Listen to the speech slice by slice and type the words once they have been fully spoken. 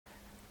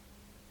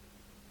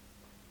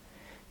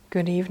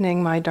Good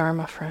evening, my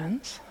Dharma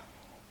friends.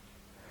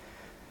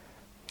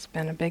 It's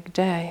been a big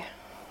day.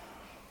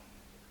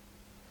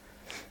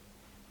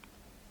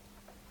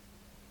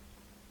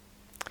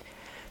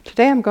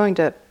 Today I'm going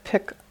to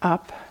pick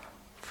up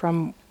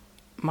from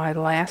my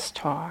last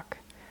talk.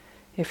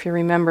 If you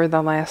remember,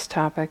 the last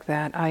topic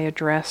that I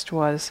addressed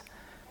was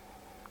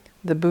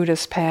the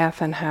Buddha's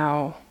path and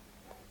how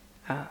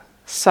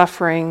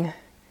suffering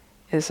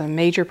is a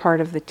major part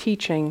of the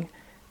teaching,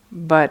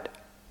 but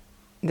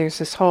there's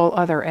this whole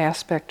other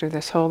aspect or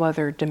this whole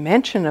other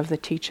dimension of the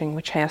teaching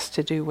which has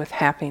to do with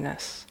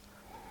happiness.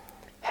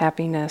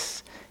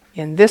 Happiness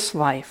in this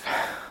life.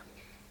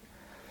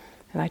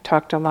 And I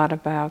talked a lot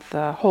about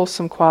the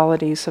wholesome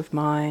qualities of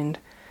mind,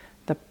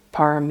 the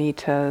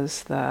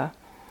paramitas, the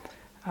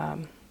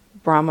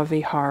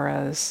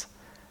brahmaviharas,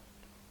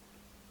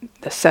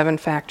 the 7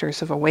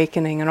 factors of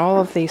awakening, and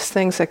all of these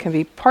things that can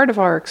be part of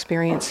our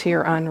experience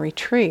here on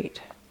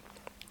retreat.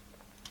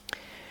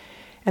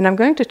 And I'm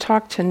going to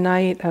talk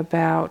tonight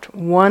about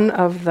one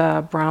of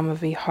the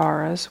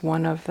brahmaviharas,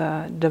 one of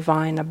the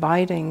divine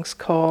abidings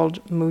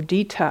called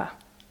Mudita,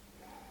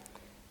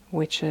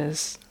 which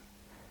is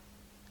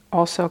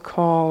also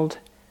called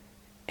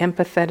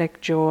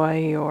empathetic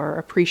joy or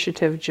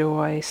appreciative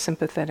joy,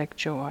 sympathetic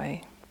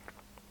joy.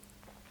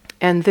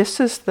 And this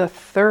is the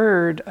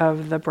third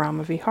of the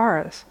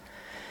brahmaviharas.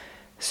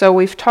 So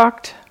we've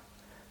talked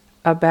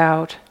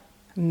about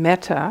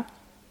metta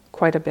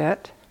quite a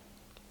bit,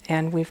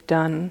 and we've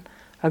done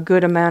a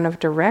good amount of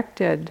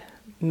directed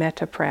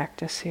metta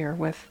practice here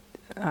with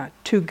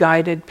 2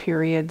 guided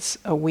periods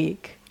a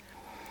week.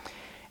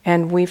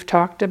 And we've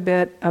talked a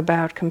bit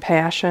about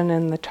compassion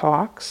in the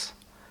talks,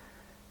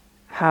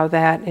 how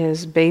that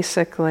is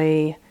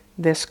basically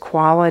this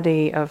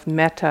quality of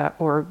metta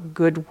or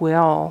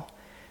goodwill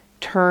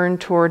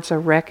turned towards a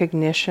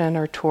recognition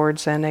or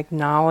towards an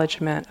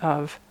acknowledgement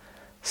of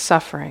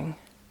suffering.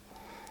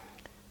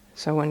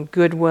 So when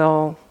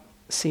goodwill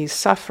sees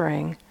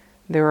suffering,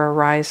 there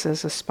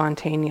arises a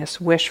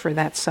spontaneous wish for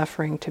that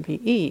suffering to be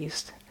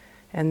eased.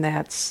 And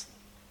that's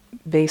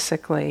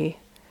basically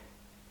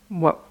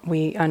what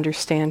we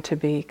understand to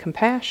be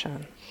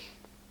compassion.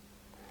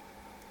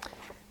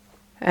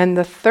 And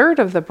the third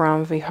of the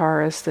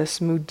brahmaviharas, this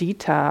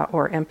mudita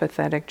or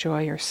empathetic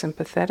joy or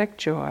sympathetic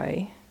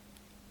joy,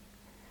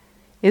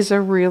 is a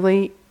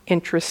really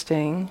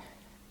interesting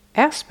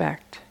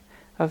aspect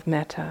of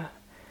metta,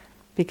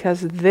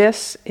 because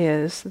this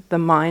is the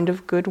mind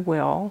of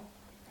goodwill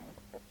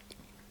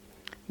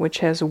which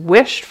has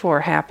wished for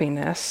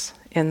happiness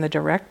in the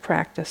direct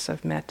practice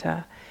of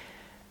metta,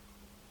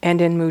 and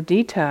in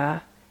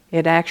mudita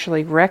it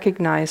actually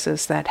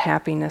recognizes that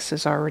happiness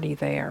is already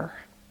there,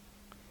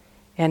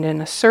 and in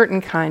a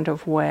certain kind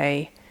of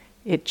way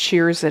it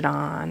cheers it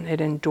on, it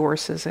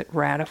endorses it,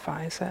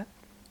 ratifies it.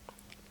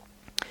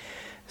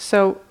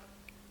 So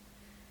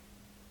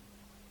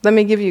let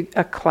me give you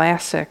a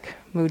classic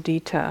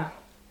mudita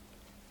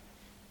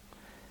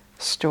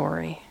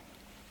story.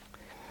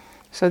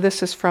 So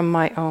this is from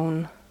my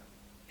own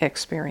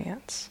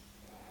experience.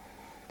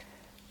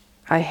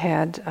 I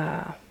had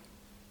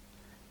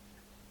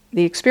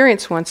the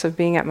experience once of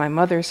being at my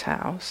mother's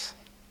house.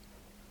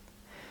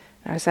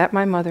 I was at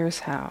my mother's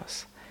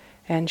house,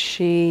 and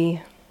she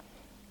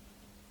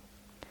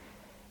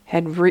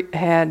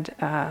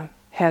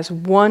has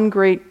one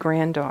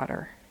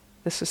great-granddaughter.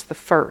 This is the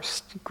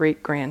first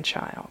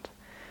great-grandchild.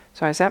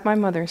 So I was at my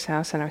mother's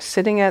house, and I was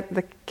sitting at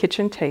the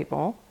kitchen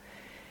table,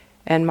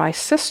 and my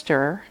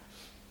sister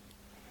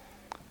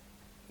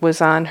was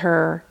on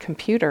her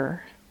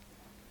computer,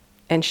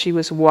 and she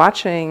was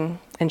watching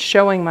and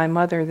showing my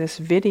mother this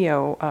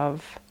video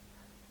of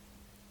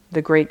the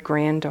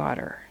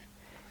great-granddaughter.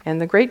 And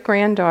the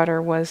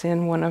great-granddaughter was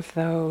in one of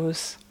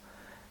those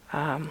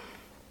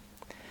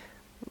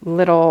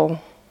little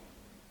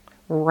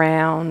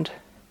round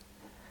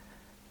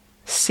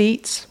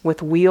seats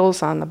with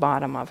wheels on the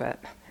bottom of it.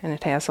 And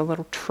it has a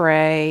little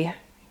tray, and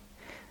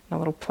a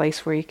little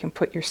place where you can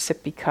put your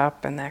sippy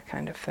cup and that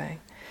kind of thing.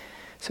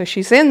 So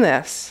she's in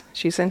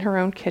her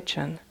own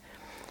kitchen,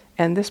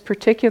 and this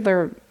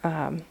particular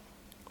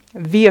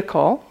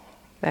vehicle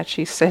that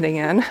she's sitting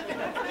in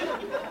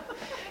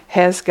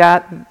has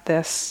got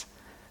this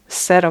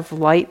set of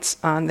lights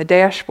on the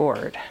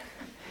dashboard.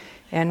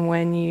 And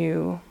when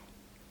you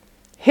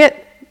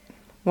hit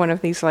one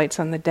of these lights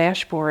on the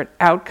dashboard,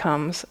 out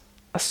comes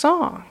a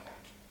song.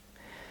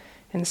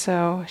 And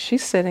so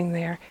she's sitting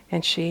there,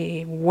 and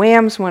she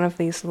whams one of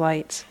these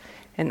lights,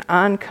 and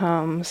on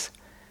comes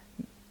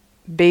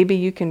 "Baby,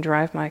 You Can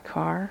Drive My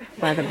Car"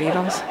 by the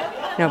Beatles.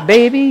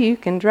 "Baby, you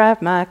can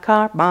drive my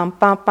car, bum,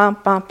 bum, bum,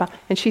 bum, bum."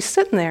 And she's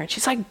sitting there, and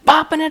she's like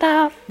bopping it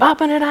out,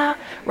 rocking it out,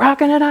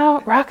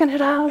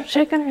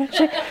 shaking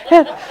her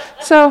head.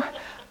 So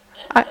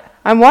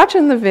I'm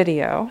watching the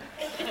video,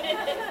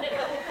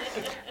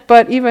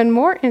 but even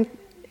more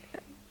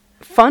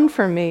fun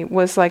for me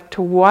was like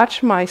to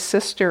watch my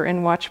sister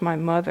and watch my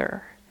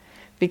mother,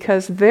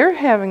 because they're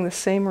having the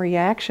same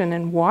reaction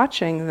and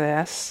watching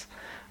this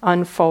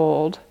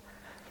unfold.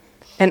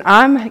 And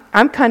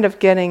I'm kind of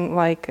getting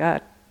like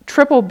a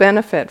triple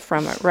benefit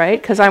from it,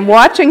 right? Because I'm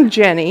watching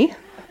Jenny,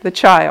 the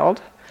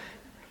child,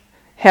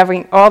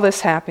 having all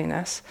this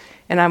happiness.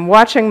 And I'm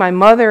watching my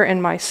mother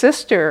and my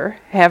sister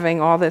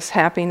having all this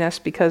happiness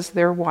because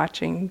they're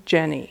watching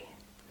Jenny.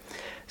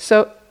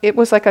 So it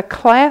was like a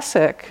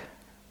classic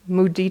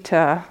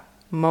Mudita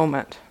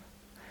moment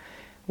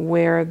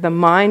where the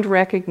mind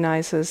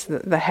recognizes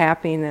the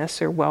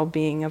happiness or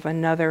well-being of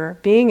another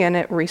being, and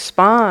it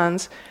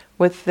responds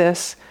with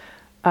this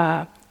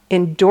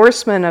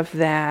endorsement of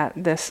that,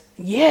 this,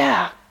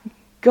 yeah,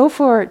 go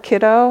for it,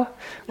 kiddo,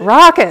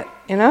 rock it,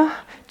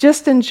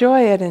 just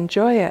enjoy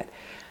it.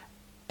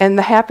 And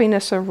the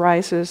happiness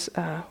arises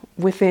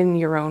within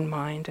your own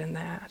mind in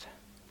that.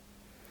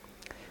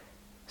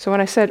 So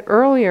when I said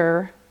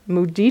earlier,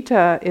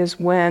 mudita is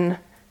when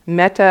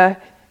metta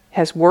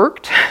has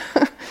worked,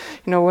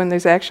 when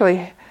there's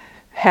actually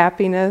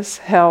happiness,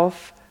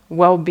 health,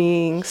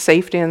 well-being,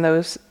 safety, and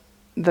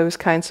those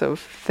kinds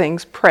of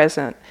things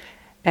present,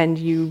 and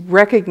you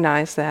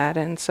recognize that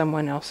in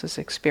someone else's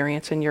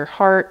experience, and your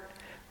heart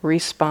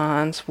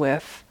responds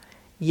with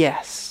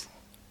yes.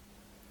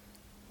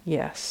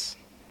 Yes.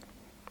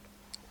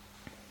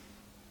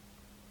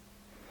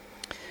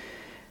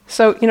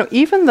 So,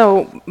 even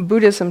though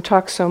Buddhism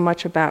talks so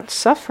much about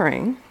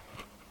suffering,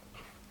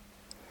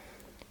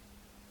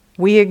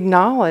 we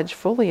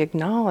fully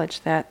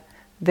acknowledge that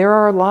there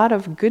are a lot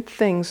of good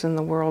things in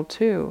the world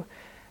too.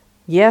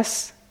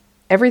 Yes,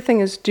 everything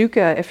is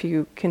dukkha if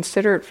you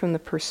consider it from the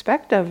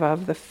perspective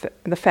of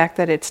the fact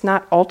that it's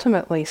not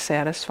ultimately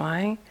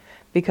satisfying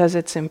because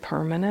it's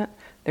impermanent.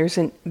 There's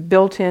a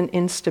built-in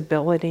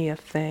instability of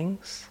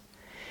things.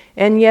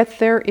 And yet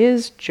there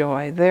is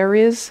joy, there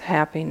is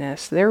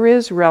happiness, there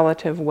is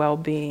relative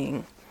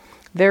well-being,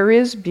 there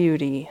is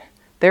beauty,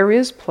 there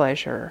is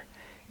pleasure,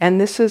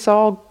 and this is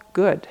all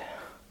good.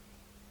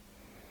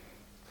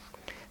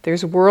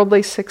 There's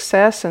worldly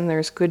success and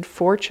there's good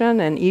fortune,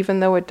 and even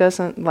though it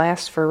doesn't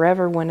last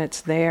forever, when it's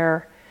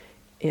there,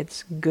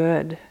 it's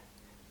good,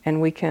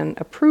 and we can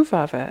approve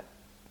of it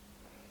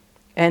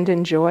and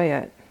enjoy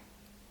it.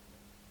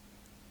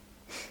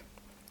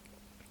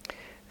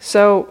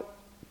 So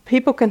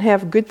people can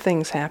have good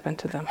things happen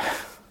to them.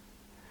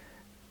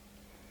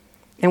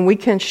 And we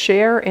can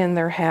share in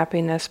their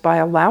happiness by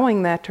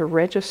allowing that to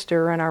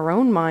register in our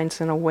own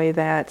minds in a way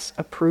that's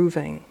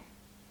approving.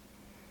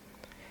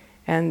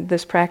 And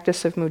this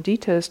practice of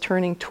mudita is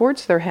turning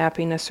towards their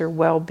happiness or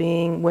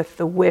well-being with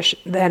the wish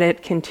that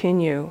it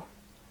continue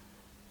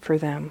for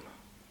them.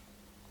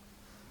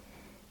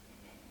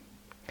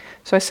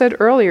 So I said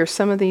earlier,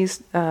 some of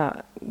these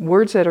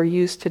words that are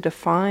used to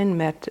define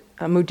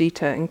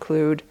mudita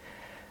include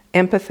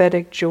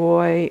empathetic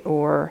joy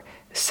or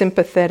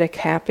sympathetic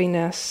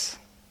happiness,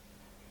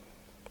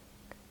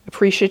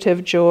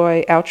 appreciative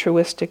joy,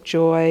 altruistic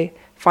joy,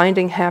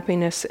 finding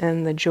happiness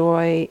in the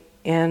joy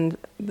and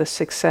the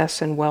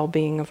success and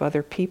well-being of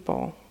other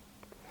people.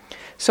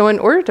 So in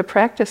order to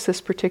practice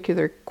this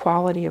particular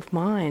quality of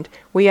mind,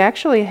 we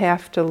actually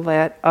have to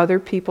let other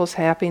people's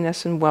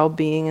happiness and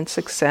well-being and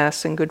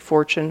success and good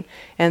fortune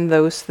and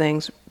those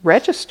things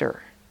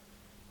register.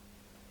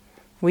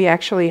 We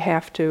actually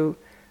have to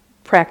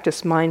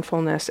practice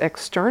mindfulness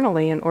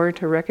externally in order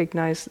to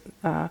recognize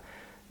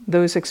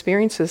those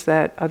experiences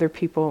that other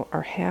people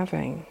are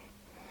having.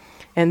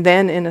 And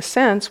then, in a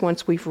sense,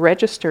 once we've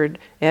registered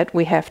it,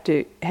 we have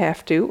to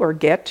or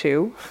get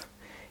to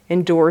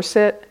endorse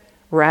it,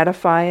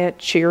 ratify it,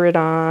 cheer it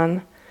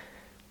on,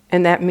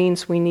 and that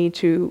means we need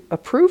to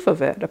approve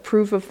of it,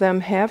 approve of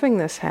them having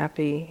this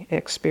happy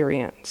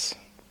experience.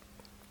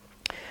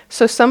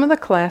 So some of the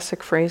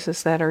classic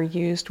phrases that are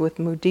used with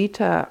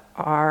mudita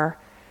are,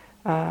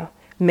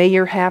 may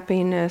your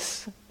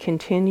happiness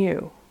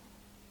continue.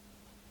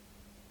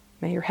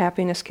 May your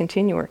happiness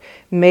continue. Or,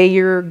 may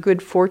your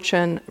good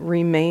fortune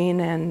remain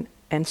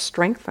and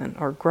strengthen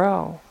or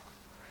grow.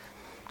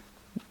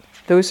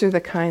 Those are the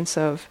kinds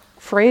of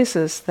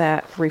phrases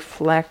that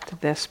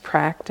reflect this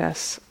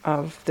practice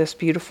of this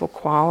beautiful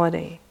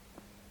quality.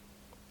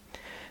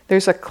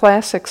 There's a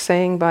classic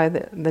saying by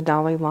the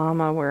Dalai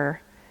Lama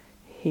where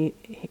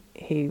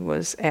he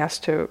was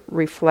asked to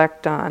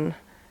reflect on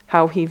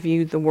how he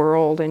viewed the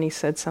world, and he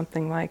said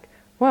something like,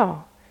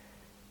 well,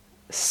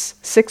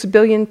 6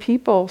 billion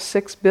people,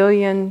 6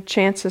 billion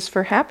chances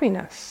for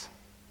happiness.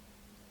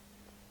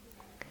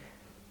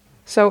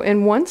 So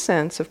in one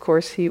sense, of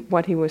course,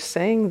 what he was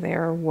saying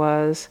there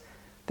was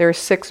there are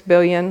 6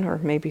 billion, or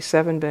maybe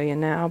 7 billion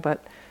now,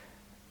 but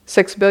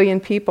 6 billion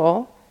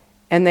people,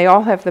 and they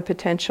all have the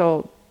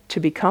potential to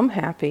become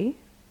happy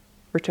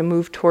or to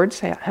move towards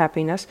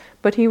happiness.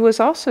 But he was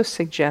also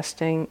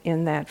suggesting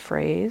in that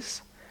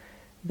phrase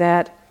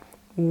that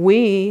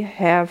we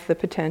have the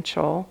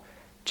potential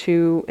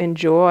to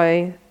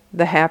enjoy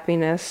the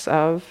happiness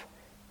of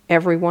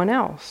everyone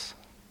else,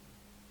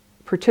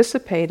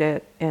 participate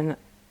in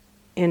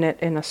it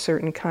in a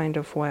certain kind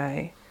of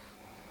way,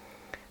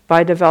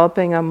 by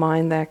developing a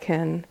mind that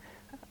can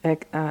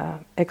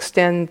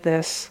extend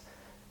this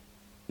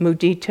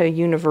mudita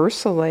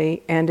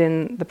universally, and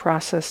in the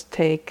process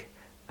take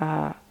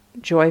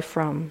joy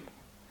from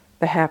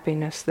the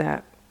happiness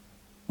that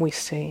we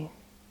see.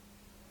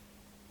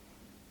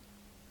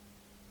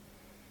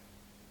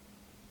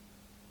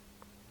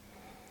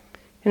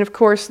 And of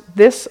course,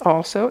 this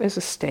also is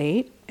a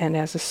state, and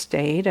as a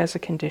state, as a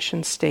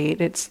conditioned state,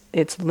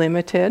 it's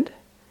limited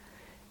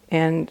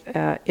and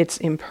it's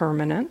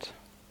impermanent.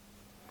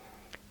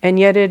 And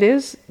yet it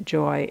is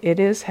joy, it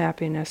is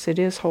happiness, it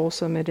is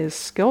wholesome, it is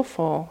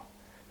skillful.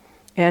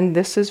 And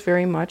this is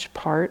very much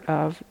part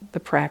of the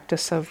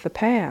practice of the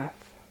path.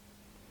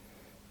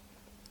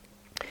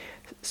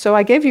 So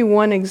I gave you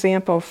one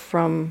example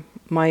from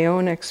my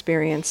own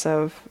experience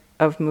of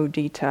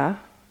mudita,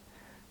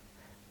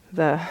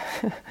 the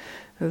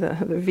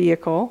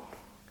vehicle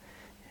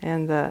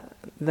and the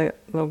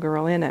little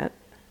girl in it.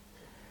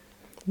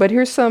 But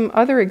here's some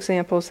other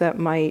examples that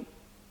might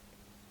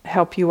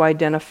help you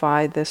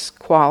identify this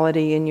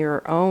quality in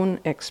your own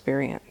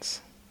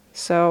experience.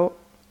 So,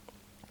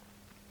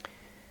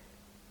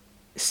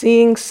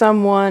 seeing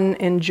someone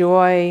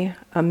enjoy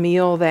a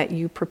meal that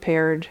you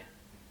prepared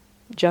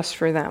just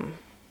for them.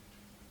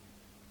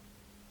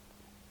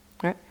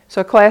 Right?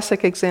 So a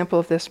classic example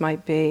of this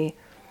might be,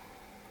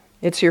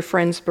 it's your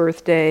friend's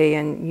birthday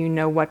and you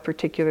know what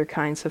particular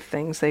kinds of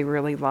things they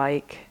really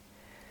like.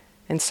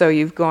 And so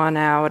you've gone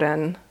out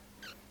and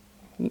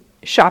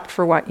shopped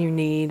for what you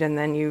need, and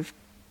then you've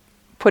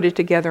put it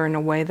together in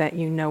a way that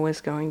you know is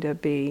going to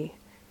be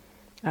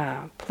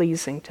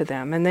pleasing to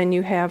them. And then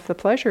you have the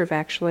pleasure of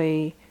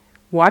actually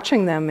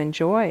watching them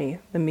enjoy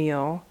the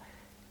meal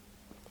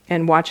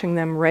and watching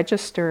them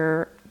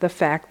register the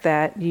fact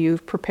that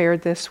you've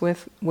prepared this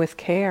with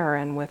care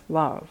and with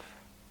love.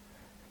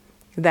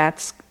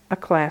 That's a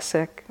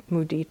classic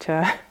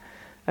mudita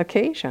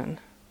occasion.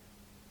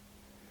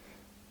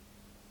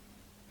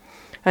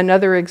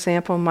 Another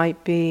example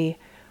might be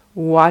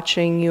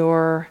watching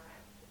your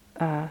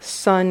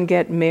son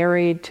get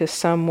married to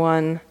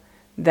someone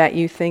that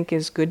you think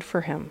is good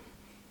for him,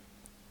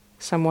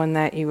 someone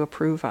that you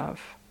approve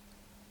of.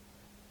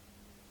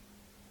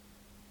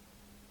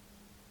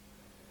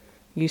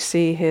 You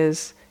see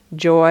his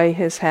joy,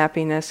 his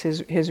happiness,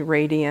 his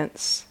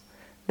radiance,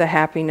 the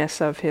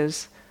happiness of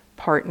his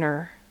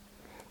partner,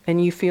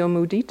 and you feel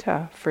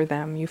mudita for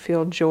them. You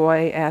feel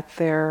joy at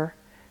their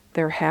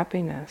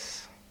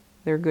happiness,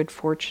 their good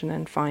fortune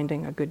in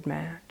finding a good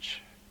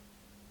match.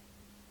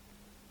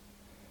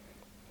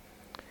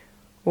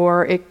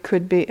 Or it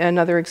could be,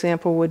 another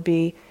example would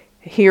be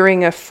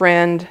hearing a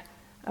friend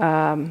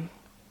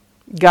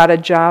got a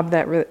job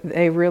that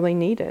they really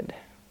needed.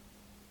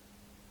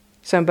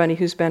 Somebody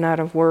who's been out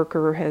of work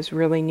or has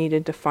really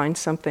needed to find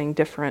something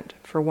different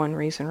for one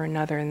reason or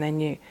another, and then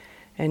you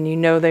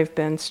know they've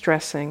been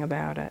stressing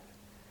about it.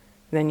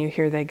 Then you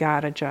hear they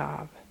got a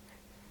job.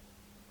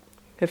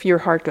 If your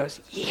heart goes,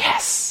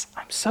 yes,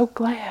 I'm so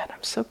glad.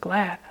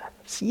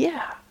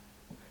 Yeah,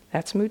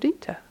 that's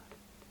mudita.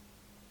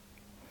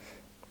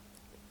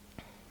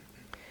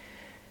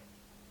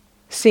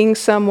 Seeing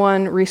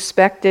someone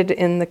respected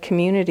in the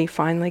community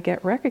finally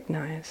get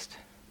recognized.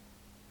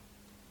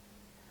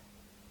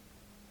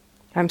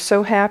 I'm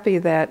so happy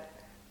that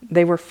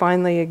they were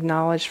finally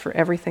acknowledged for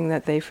everything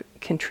that they've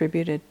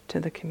contributed to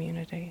the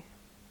community.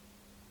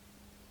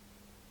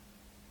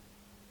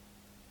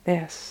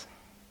 Yes.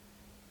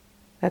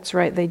 That's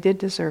right, they did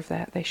deserve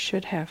that. They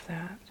should have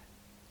that.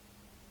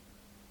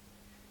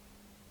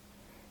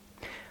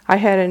 I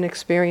had an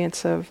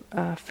experience of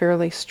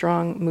fairly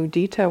strong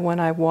mudita when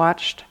I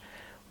watched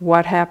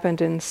what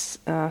happened in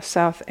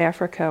South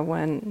Africa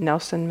when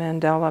Nelson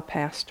Mandela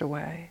passed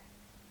away.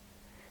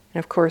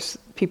 And of course,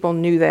 people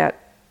knew that,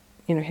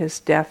 his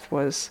death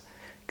was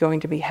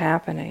going to be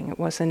happening. It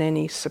wasn't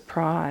any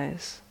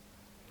surprise.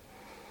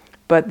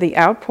 But the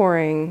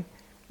outpouring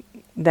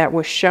that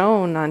was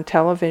shown on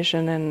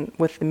television and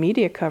with the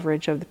media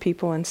coverage of the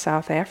people in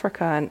South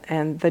Africa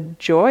and the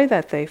joy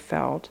that they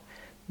felt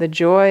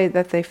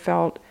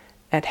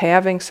at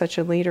having such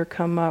a leader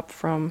come up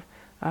from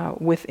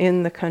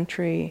within the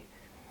country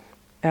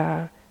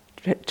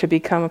to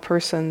become a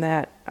person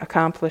that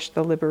accomplished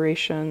the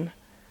liberation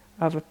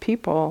of a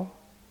people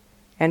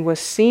and was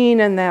seen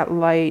in that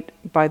light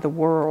by the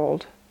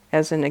world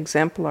as an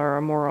exemplar,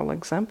 a moral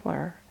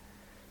exemplar.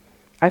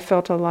 I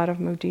felt a lot of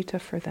mudita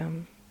for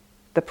them,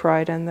 the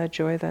pride and the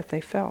joy that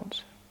they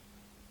felt.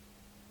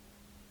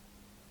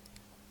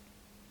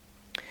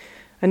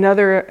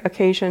 Another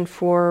occasion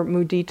for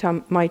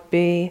mudita might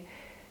be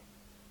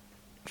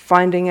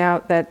finding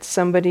out that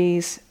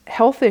somebody's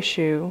health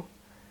issue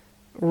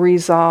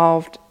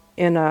resolved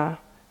in a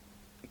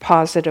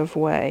positive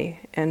way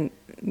and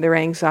their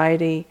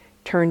anxiety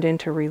turned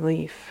into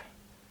relief.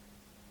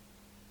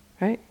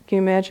 Right? Can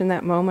you imagine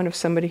that moment of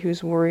somebody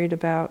who's worried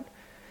about,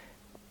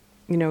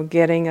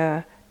 getting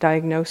a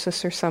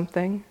diagnosis or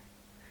something?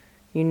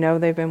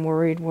 They've been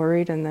worried,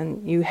 and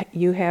then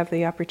you have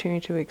the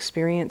opportunity to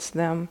experience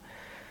them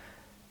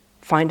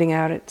finding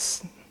out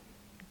it's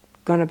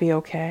going to be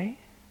okay.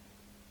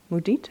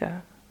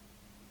 Mudita.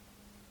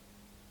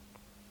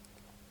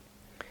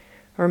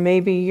 Or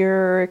maybe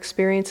your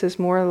experience is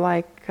more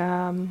like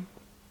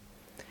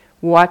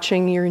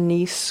watching your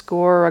niece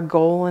score a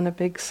goal in a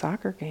big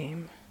soccer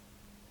game.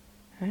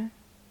 Okay?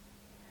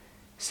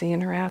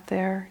 Seeing her out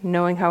there,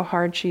 knowing how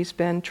hard she's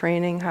been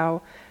training,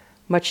 how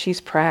much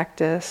she's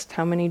practiced,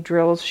 how many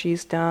drills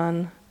she's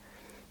done,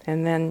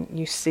 and then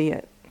you see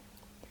it.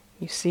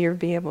 You see her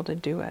be able to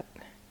do it.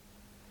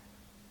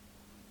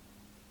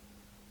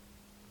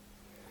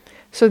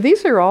 So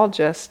these are all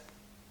just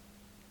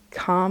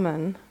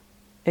common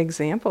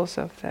examples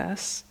of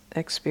this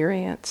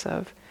experience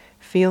of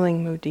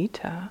feeling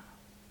mudita.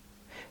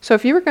 So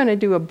if you were going to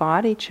do a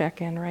body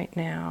check-in right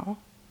now,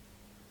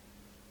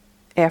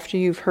 after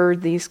you've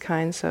heard these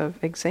kinds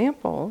of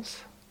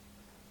examples,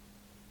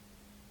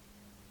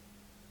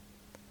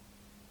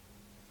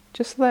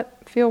 just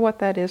feel what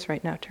that is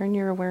right now. Turn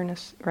your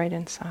awareness right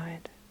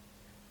inside.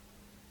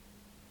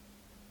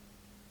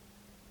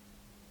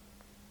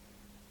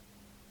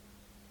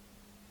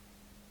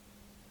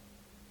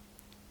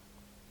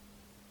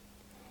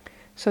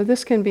 So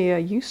this can be a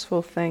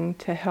useful thing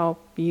to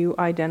help you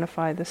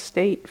identify the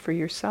state for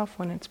yourself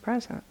when it's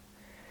present.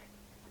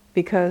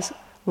 Because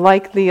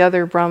like the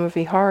other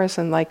Brahmaviharas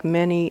and like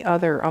many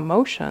other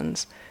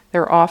emotions,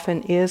 there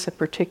often is a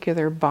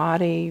particular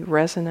body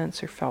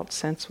resonance or felt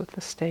sense with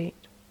the state.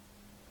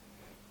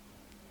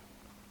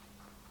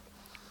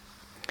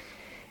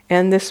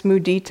 And this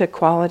mudita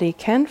quality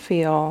can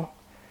feel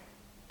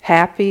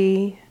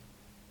happy,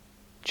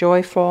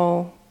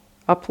 joyful,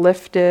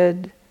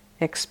 uplifted,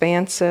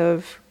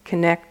 expansive,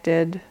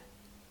 connected,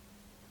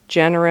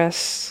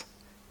 generous,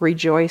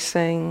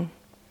 rejoicing,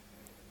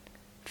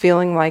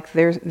 feeling like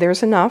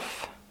there's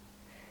enough.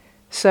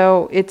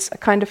 So it's a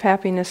kind of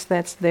happiness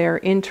that's there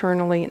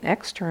internally and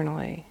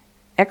externally.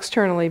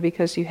 Externally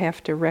because you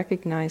have to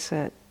recognize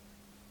it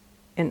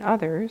in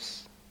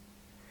others,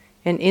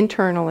 and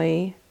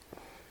internally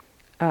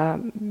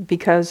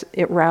because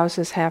it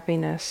rouses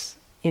happiness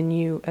in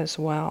you as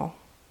well.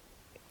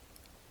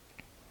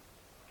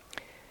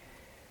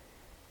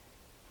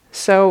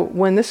 So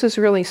when this is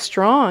really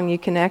strong, you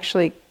can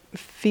actually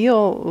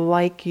feel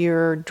like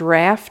you're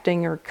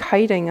drafting or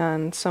kiting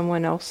on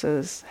someone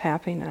else's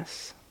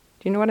happiness.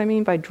 Do you know what I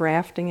mean by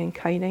drafting and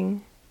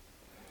kiting?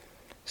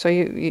 So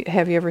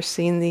have you ever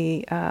seen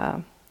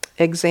the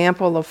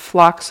example of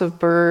flocks of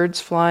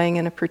birds flying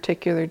in a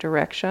particular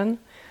direction?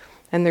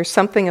 And there's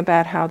something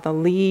about how the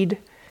lead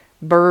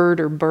bird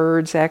or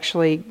birds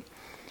actually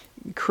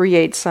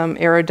create some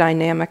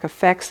aerodynamic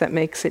effects that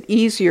makes it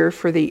easier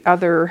for the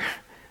other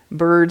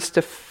birds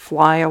to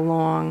fly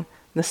along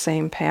the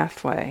same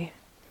pathway.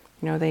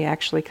 You know, they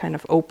actually kind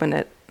of open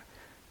it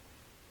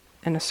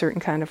in a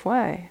certain kind of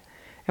way.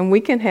 And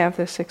we can have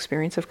this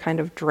experience of kind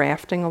of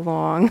drafting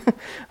along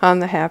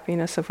on the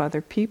happiness of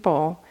other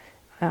people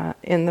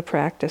in the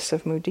practice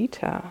of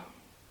mudita.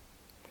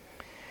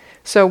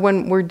 So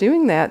when we're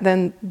doing that,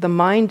 then the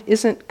mind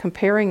isn't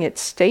comparing its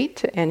state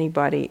to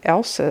anybody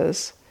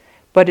else's,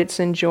 but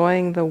it's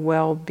enjoying the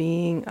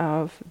well-being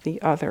of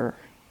the other.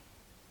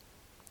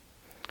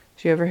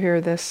 Do you ever hear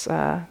this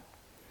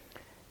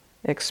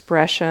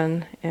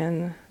expression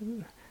in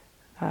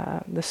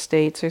the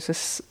States? There's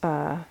this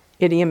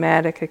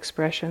idiomatic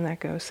expression that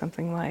goes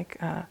something like,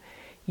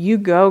 you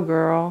go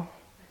girl,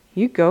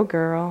 you go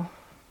girl.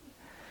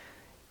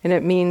 And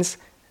it means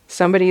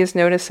somebody is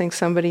noticing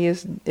somebody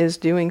is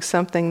doing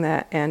something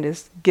that and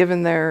is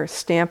given their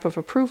stamp of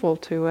approval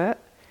to it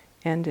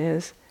and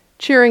is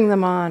cheering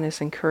them on, is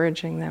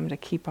encouraging them to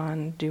keep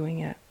on doing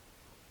it.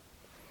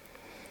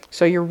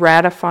 So you're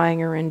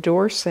ratifying or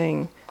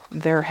endorsing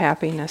their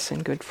happiness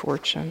and good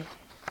fortune.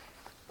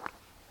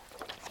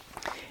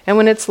 And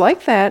when it's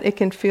like that, it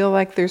can feel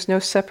like there's no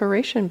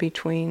separation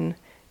between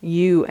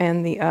you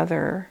and the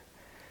other.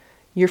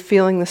 You're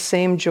feeling the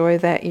same joy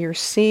that you're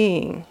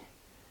seeing.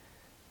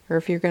 Or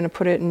if you're going to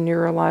put it in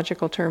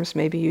neurological terms,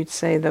 maybe you'd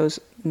say the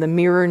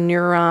mirror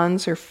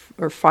neurons are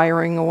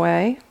firing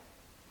away.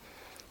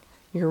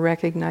 You're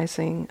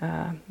recognizing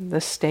the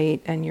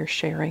state and you're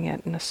sharing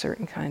it in a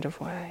certain kind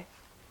of way.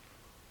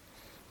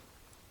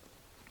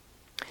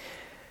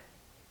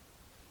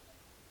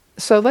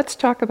 So let's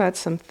talk about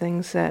some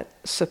things that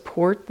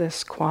support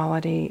this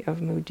quality of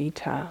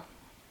mudita.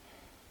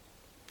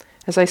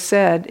 As I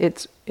said,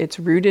 it's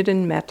rooted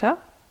in metta,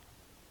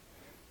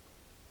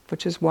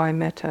 which is why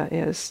metta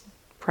is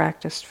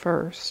practiced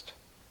first.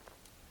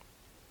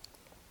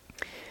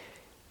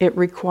 It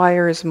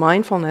requires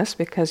mindfulness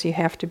because you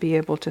have to be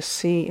able to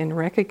see and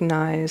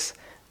recognize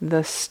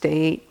the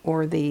state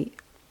or the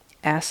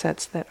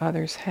assets that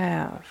others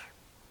have.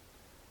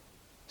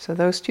 So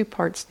those two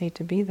parts need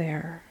to be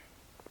there.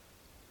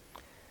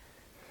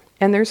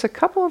 And there's a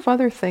couple of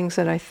other things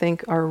that I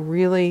think are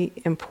really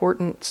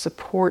important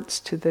supports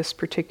to this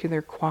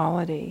particular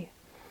quality.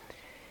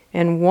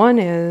 And one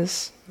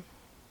is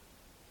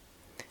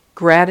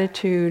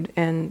gratitude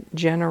and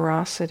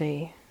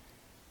generosity.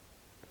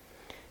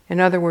 In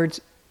other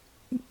words,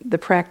 the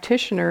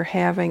practitioner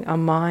having a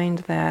mind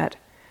that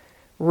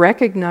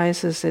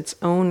recognizes its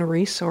own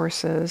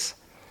resources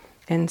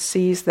and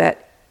sees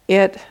that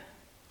it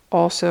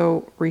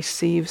also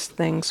receives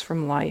things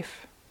from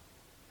life,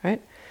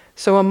 right?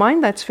 So a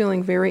mind that's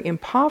feeling very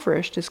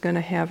impoverished is going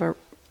to have a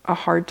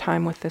hard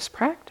time with this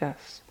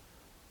practice.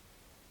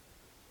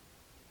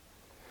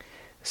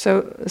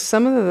 So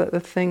some of the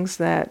things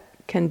that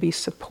can be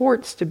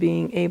supports to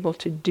being able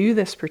to do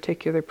this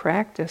particular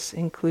practice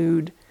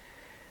include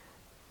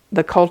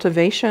the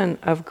cultivation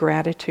of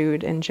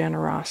gratitude and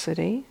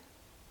generosity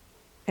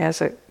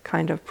as a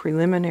kind of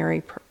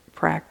preliminary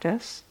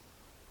practice.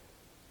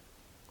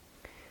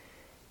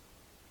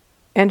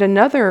 And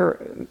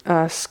another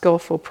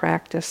skillful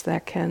practice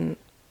that can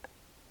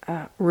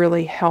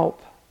really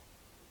help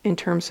in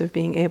terms of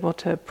being able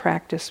to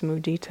practice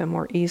mudita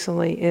more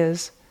easily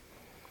is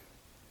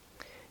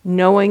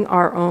knowing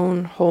our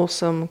own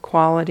wholesome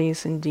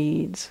qualities and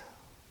deeds.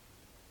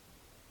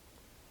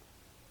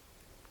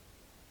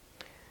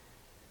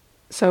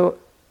 So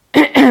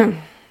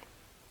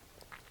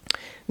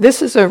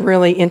this is a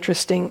really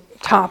interesting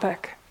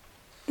topic,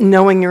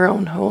 knowing your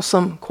own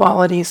wholesome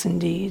qualities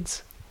and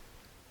deeds.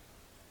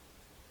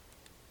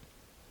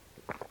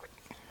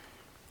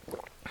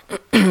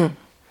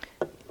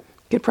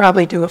 Could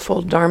probably do a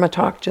full Dharma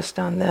talk just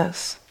on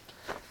this.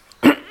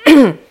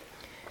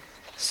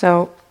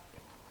 So,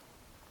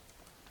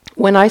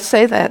 when I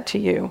say that to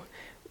you,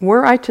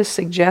 were I to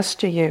suggest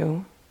to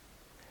you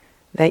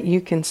that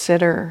you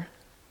consider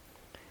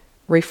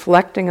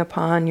reflecting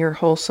upon your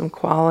wholesome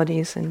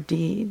qualities and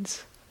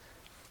deeds,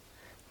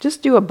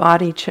 just do a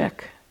body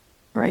check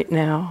right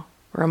now,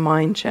 or a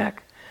mind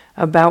check,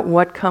 about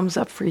what comes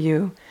up for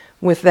you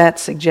with that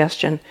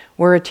suggestion.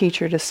 We're a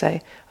teacher to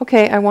say,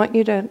 okay, I want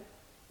you to,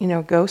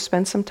 go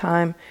spend some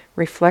time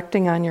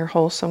reflecting on your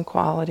wholesome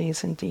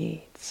qualities and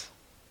deeds.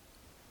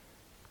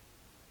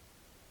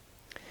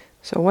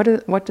 So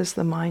what does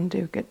the mind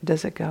do?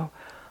 Does it go,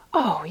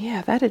 oh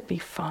yeah, that'd be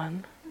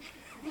fun?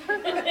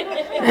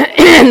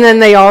 And then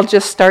they all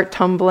just start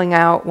tumbling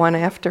out one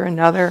after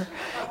another.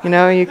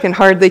 You can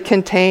hardly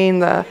contain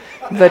the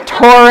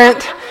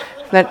torrent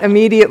that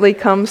immediately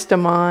comes to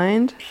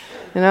mind.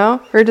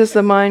 Or does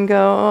the mind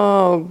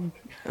go,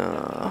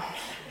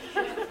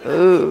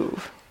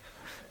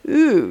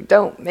 ooh,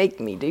 don't make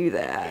me do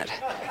that.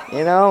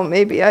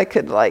 Maybe I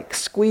could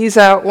squeeze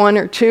out one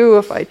or two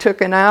if I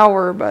took an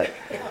hour, but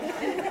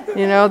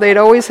they'd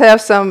always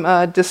have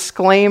some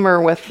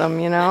disclaimer with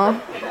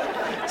them,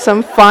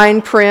 some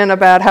fine print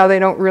about how they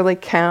don't really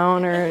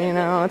count, or,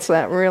 it's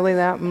not really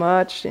that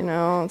much,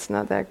 it's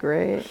not that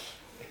great.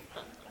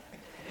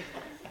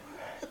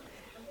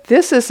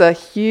 This is a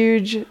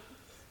huge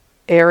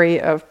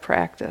area of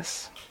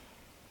practice,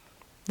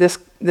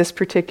 this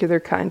particular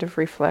kind of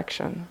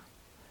reflection.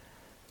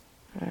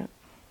 Right?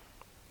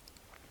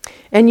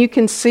 And you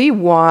can see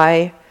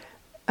why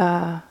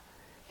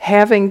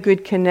having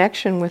good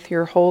connection with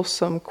your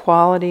wholesome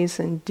qualities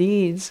and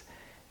deeds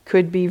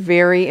could be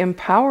very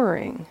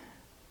empowering.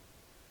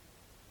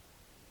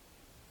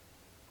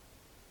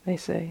 They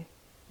say,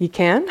 you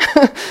can?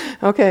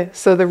 Okay,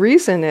 so the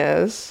reason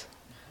is,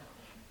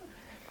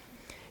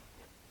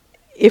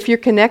 if you're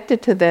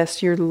connected to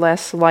this, you're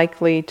less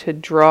likely to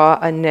draw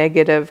a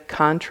negative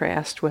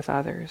contrast with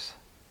others,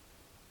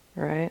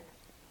 right?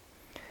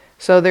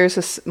 So there's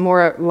a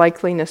more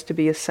likeliness to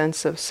be a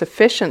sense of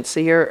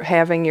sufficiency, or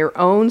having your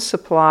own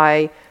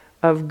supply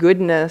of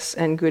goodness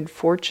and good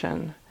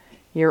fortune,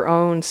 your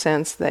own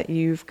sense that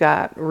you've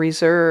got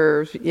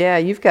reserves. Yeah,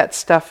 you've got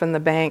stuff in the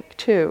bank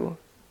too,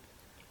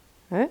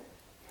 right?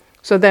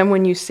 So then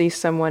when you see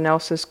someone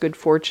else's good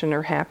fortune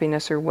or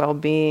happiness or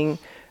well-being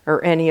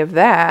or any of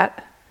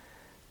that,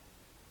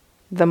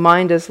 the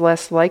mind is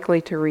less likely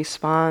to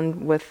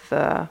respond with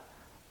the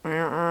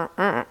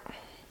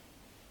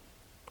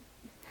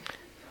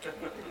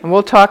And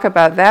we'll talk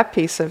about that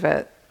piece of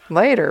it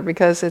later,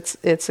 because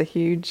it's a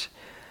huge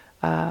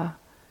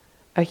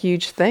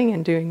thing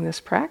in doing this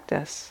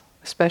practice,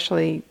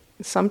 especially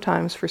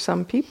sometimes for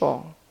some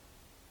people.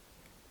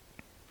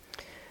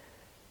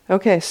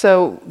 Okay,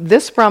 so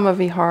this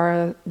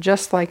Brahmavihara,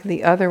 just like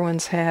the other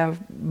ones, have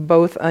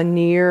both a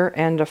near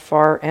and a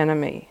far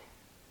enemy.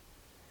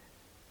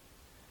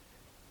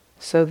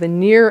 So the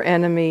near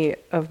enemy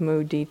of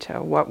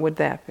mudita, what would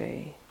that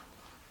be?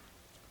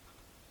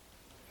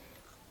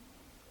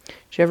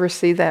 Did you ever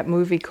see that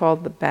movie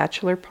called The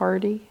Bachelor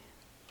Party?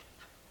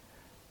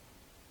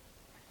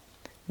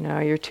 No,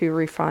 you're too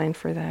refined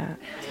for that.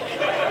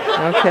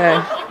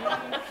 Okay.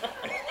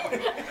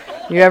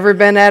 You ever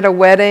been at a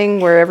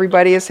wedding where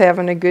everybody is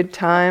having a good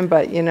time,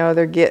 but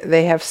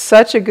they have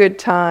such a good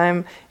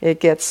time, it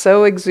gets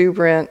so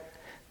exuberant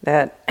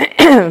that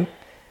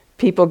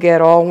people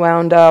get all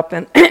wound up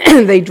and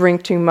they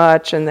drink too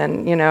much, and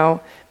then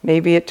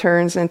maybe it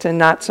turns into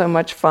not so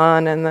much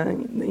fun, and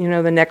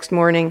the next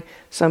morning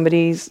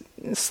somebody's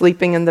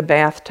sleeping in the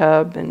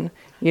bathtub and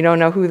you don't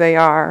know who they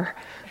are.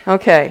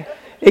 Okay.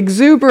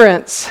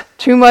 Exuberance,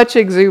 too much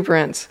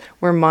exuberance,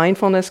 where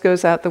mindfulness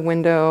goes out the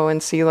window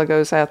and sila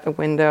goes out the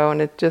window,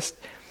 and it just,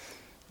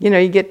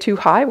 you get too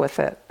high with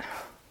it.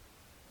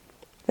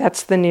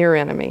 That's the near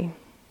enemy.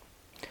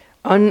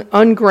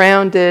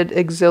 ungrounded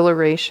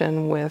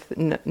exhilaration with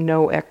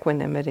no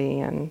equanimity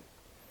and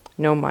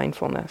no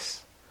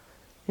mindfulness.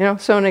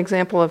 So an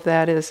example of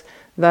that is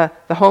the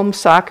home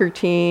soccer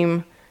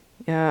team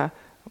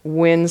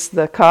wins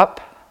the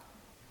cup,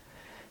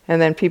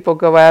 and then people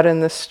go out in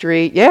the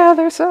street. Yeah,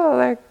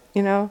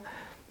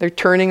 they're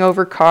turning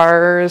over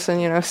cars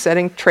and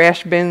setting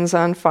trash bins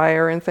on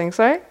fire and things,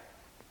 right?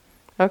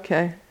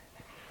 Okay.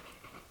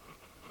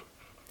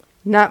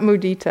 Not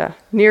mudita,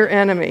 near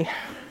enemy.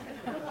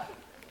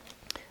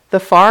 The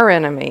far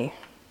enemy.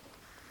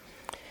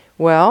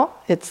 Well,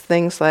 it's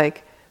things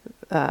like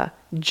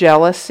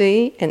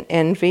jealousy and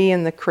envy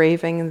and the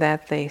craving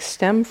that they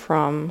stem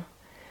from,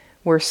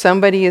 where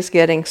somebody is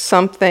getting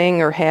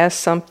something or has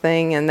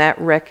something, and that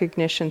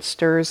recognition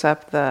stirs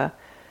up the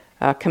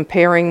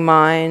comparing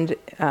mind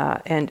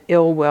and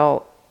ill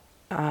will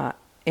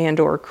and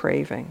or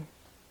craving.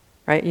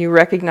 Right? You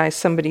recognize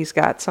somebody's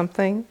got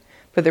something,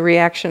 but the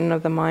reaction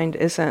of the mind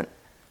isn't,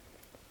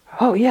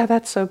 oh yeah,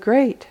 that's so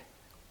great,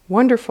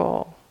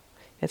 wonderful.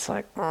 It's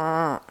like,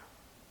 why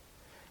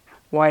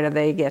do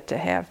they get to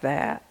have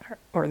that?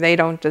 Or they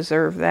don't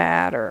deserve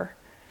that, or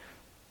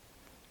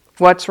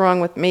what's wrong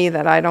with me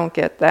that I don't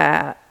get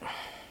that?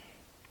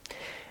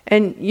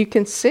 And you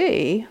can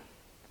see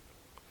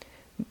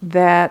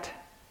that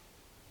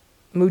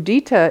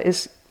mudita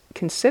is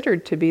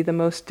considered to be the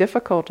most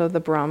difficult of the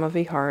Brahma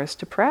Viharas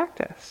to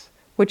practice,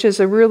 which is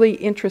a really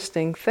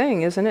interesting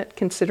thing, isn't it?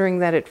 Considering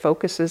that it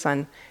focuses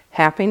on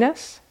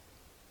happiness,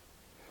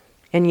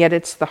 and yet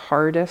it's the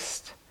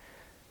hardest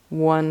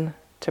one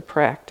to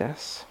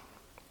practice.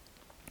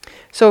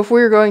 So if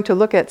we were going to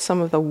look at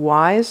some of the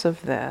whys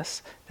of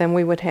this, then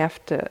we would have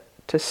to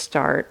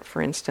start,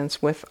 for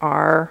instance, with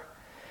our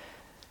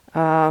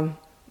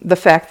the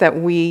fact that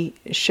we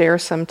share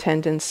some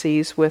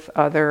tendencies with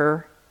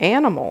other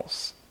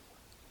animals.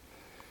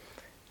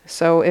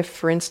 So if,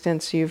 for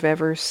instance, you've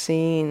ever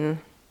seen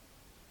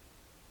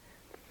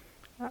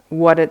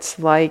what it's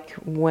like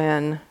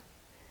when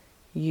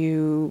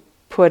you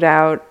put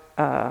out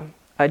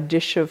a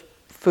dish of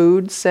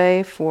food,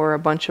 say, for a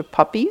bunch of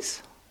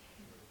puppies.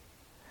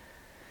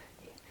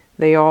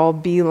 They all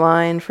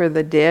beeline for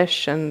the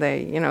dish, and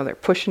they're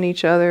pushing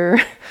each other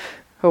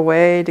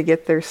away to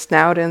get their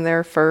snout in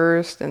there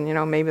first, and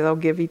maybe they'll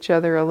give each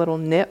other a little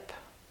nip.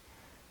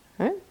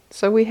 Right?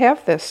 So we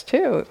have this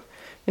too.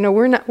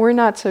 We're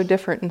not so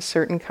different in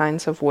certain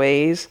kinds of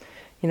ways.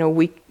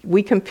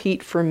 We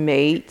compete for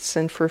mates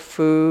and for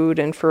food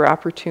and for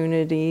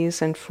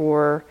opportunities and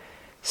for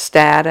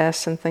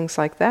status and things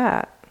like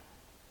that.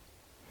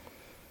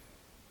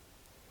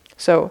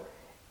 So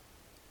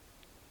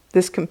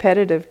this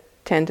comparative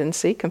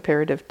tendency,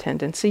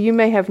 you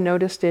may have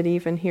noticed it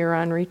even here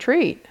on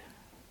retreat.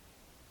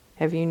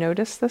 Have you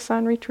noticed this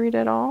on retreat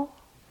at all?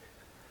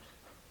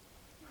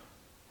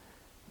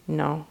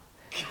 No.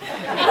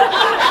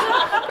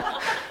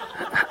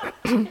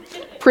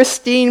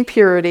 Pristine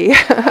purity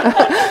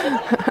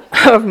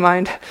of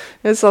mind.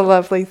 It's a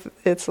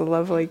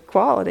lovely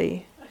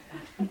quality.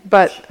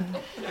 But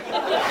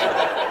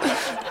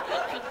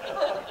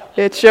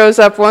it shows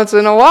up once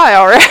in a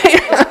while,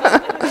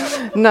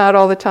 right? Not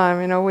all the time.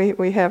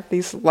 We have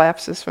these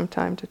lapses from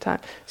time to time.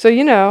 So,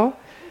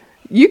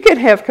 you could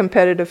have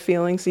competitive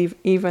feelings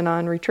even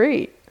on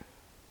retreat.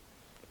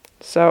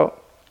 So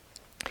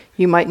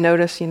you might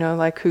notice,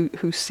 like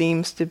who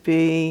seems to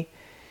be,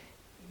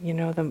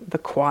 the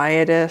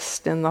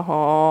quietest in the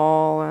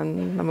hall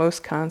and the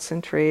most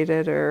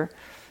concentrated, or,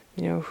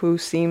 who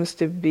seems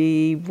to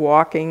be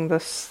walking the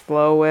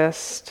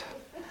slowest,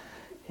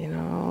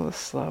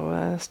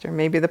 or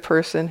maybe the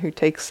person who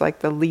takes like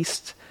the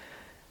least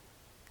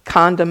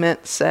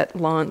condiments at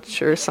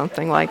lunch or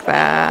something like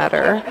that,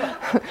 or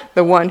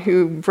the one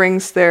who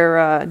brings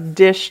their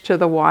dish to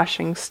the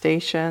washing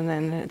station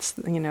and it's,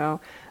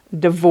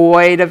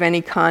 devoid of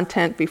any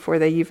content before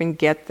they even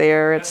get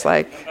there. It's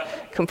like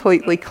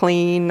completely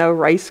clean, no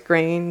rice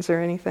grains or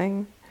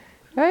anything,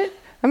 right?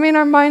 I mean,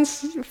 our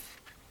minds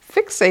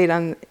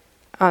fixate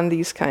on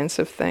these kinds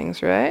of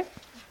things, right?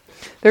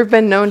 There have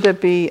been known to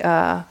be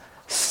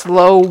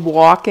slow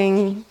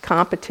walking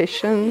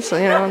competitions,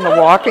 in the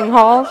walking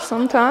hall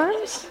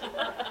sometimes.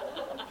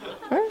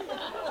 Right?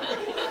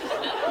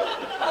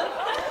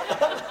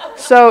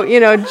 So,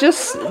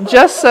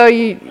 just so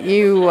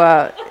you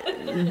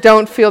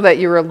don't feel that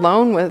you're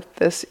alone with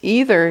this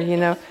either,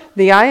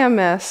 the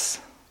IMS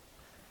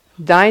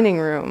dining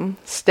room,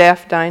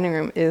 staff dining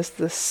room, is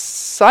the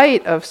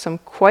site of some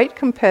quite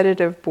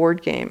competitive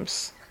board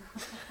games.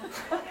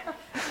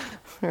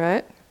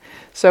 Right?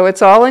 So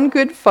it's all in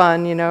good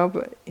fun,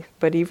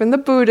 but even the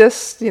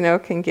Buddhists,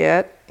 can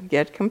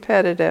get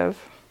competitive.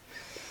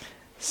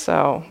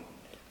 So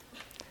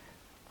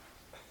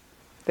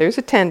there's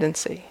a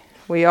tendency.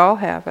 We all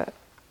have it.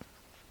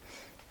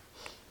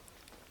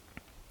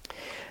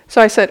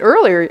 So I said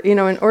earlier, in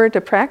order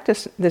to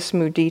practice this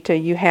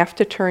mudita, you have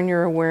to turn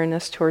your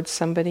awareness towards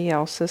somebody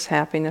else's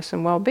happiness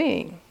and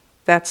well-being.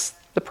 That's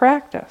the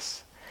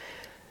practice.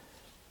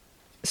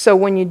 So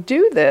when you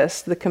do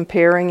this, the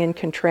comparing and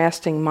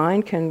contrasting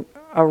mind can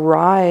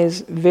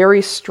arise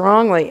very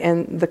strongly,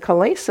 and the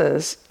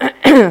kilesas,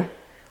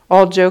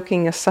 all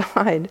joking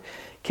aside,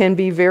 can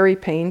be very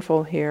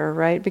painful here,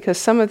 right? Because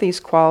some of these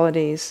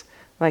qualities,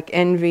 like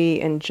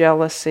envy and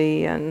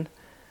jealousy, and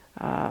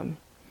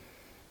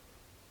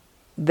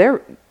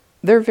they're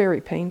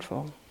very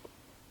painful.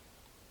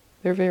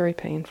 They're very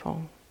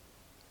painful.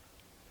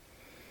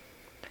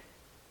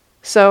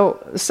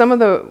 So some of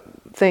the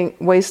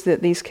ways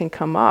that these can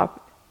come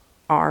up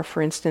are,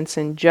 for instance,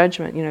 in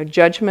judgment.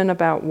 Judgment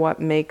about what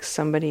makes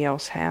somebody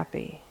else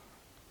happy.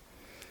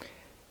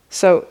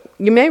 So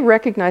you may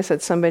recognize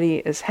that somebody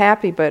is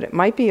happy, but it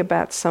might be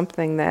about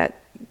something that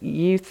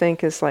you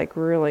think is like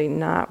really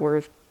not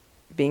worth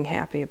being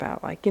happy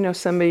about. Like,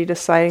 somebody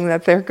deciding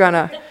that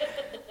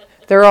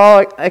they're all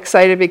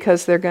excited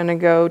because they're going to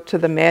go to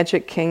the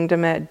Magic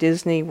Kingdom at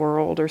Disney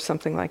World or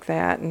something like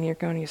that. And you're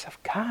going to yourself,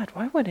 God,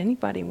 why would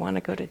anybody want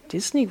to go to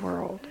Disney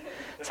World?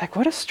 It's like,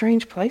 what a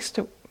strange place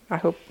to, I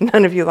hope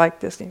none of you like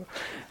Disney.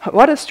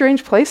 What a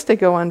strange place to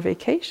go on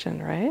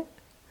vacation, right?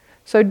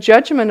 So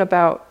judgment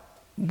about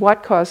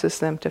what causes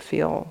them to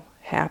feel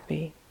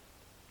happy.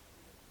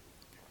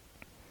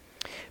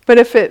 But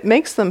if it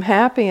makes them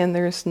happy and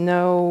there's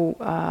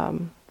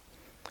no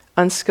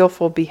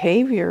unskillful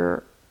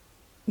behavior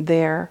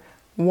there,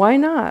 why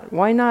not?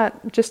 Why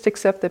not just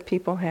accept that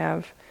people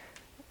have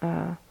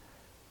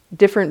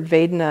different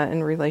Vedana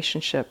in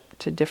relationship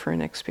to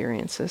different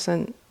experiences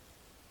and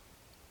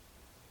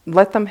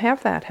let them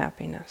have that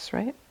happiness,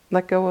 right?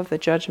 Let go of the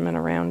judgment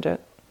around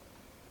it.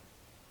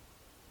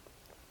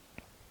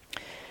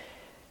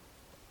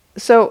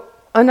 So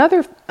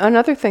another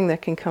thing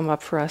that can come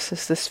up for us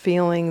is this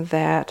feeling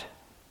that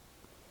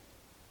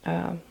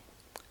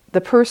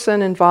the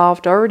person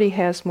involved already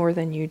has more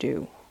than you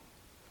do.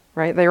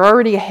 Right? They're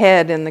already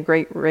ahead in the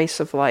great race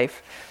of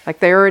life. Like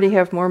they already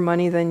have more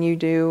money than you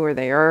do, or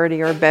they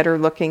already are better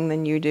looking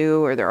than you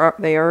do, or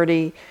they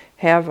already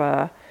have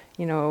a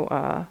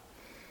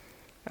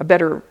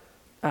better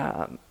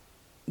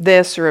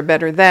this or a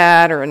better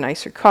that, or a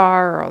nicer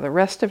car, or all the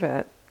rest of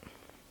it.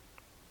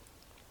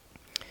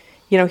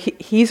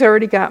 He's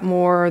already got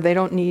more. They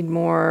don't need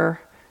more.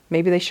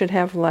 Maybe they should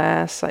have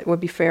less. It would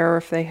be fairer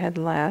if they had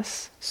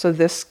less. So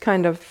this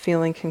kind of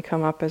feeling can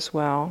come up as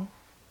well.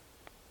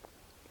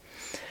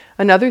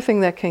 Another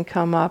thing that can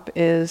come up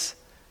is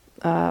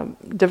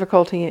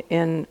difficulty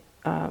in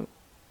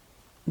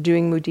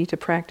doing mudita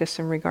practice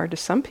in regard to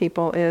some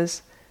people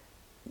is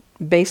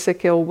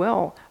basic ill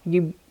will.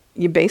 You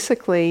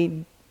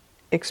basically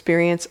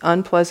experience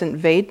unpleasant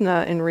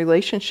Vedana in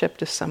relationship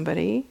to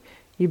somebody.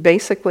 You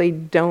basically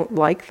don't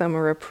like them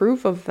or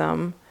approve of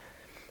them.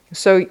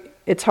 So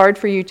it's hard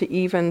for you to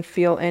even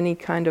feel any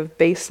kind of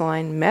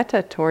baseline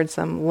metta towards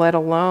them, let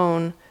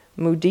alone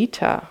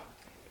mudita.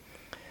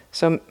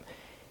 So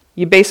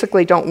you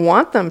basically don't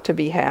want them to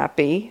be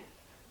happy,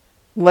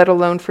 let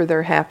alone for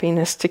their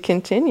happiness to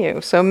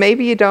continue. So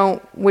maybe you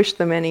don't wish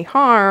them any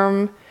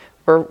harm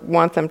or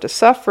want them to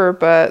suffer,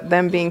 but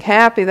them being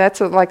happy,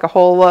 that's like a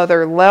whole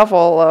other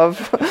level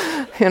of,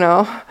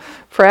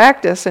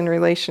 practice in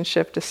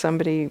relationship to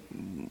somebody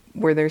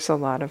where there's a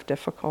lot of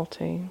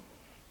difficulty.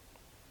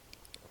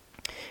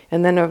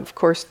 And then, of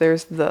course,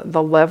 there's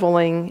the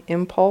leveling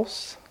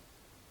impulse.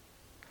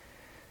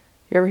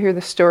 You ever hear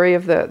the story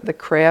of the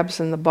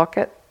crabs in the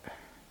bucket?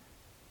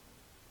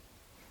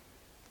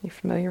 You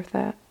familiar with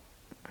that?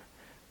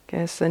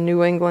 Okay, it's a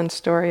New England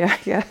story, I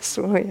guess.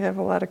 We have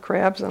a lot of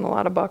crabs and a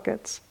lot of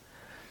buckets.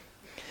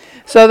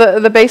 So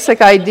the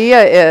basic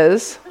idea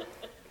is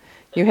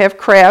you have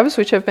crabs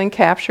which have been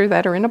captured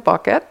that are in a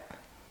bucket.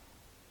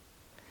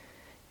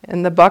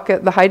 And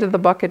the height of the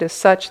bucket is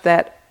such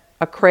that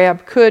a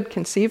crab could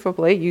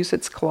conceivably use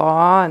its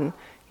claw and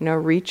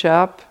reach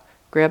up,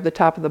 grab the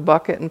top of the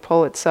bucket and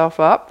pull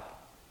itself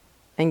up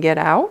and get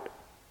out.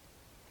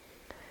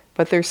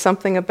 But there's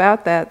something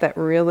about that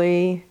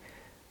really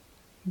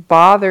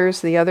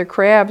bothers the other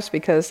crabs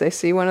because they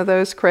see one of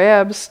those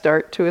crabs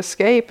start to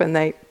escape and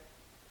they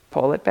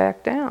pull it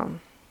back down.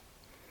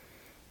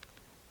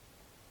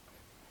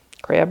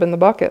 Crab in the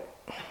bucket.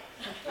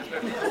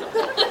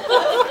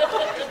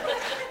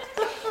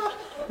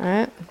 All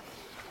right?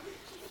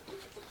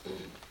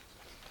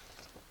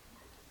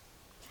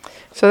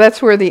 So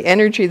that's where the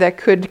energy that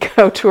could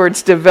go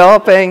towards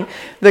developing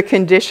the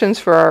conditions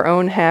for our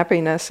own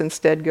happiness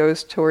instead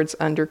goes towards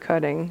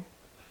undercutting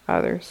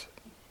others.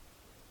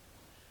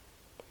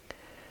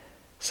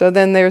 So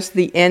then there's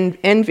the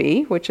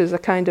envy, which is a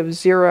kind of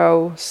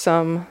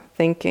zero-sum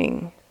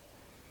thinking,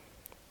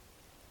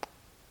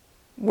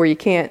 where you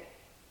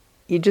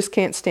just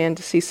can't stand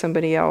to see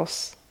somebody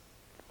else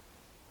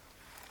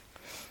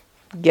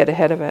get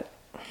ahead of it.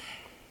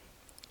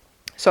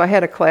 So I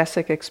had a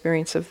classic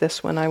experience of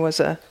this when I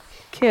was a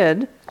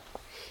kid.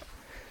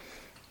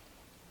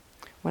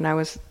 When I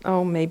was,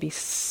 maybe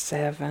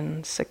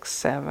 6,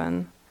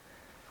 7.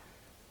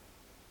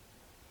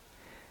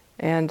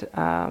 And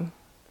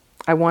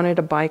I wanted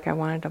a bike.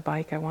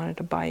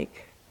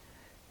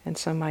 And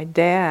so my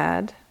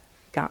dad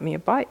got me a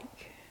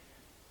bike.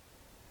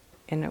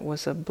 And it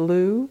was a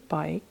blue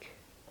bike.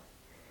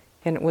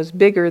 And it was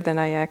bigger than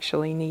I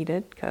actually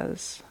needed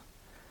because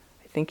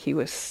I think he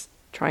was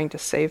trying to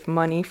save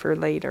money for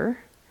later.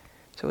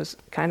 So it was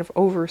kind of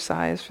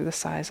oversized for the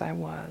size I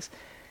was.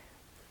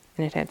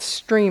 And it had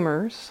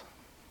streamers.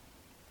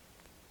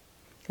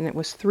 And it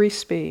was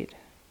 3-speed.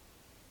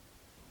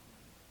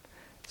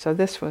 So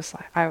this was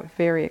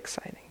very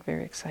exciting,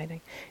 very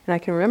exciting. And I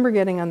can remember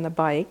getting on the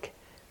bike,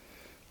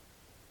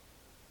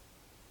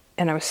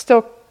 and I was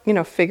still,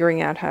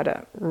 figuring out how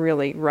to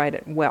really ride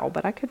it well,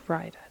 but I could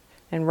ride it.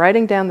 And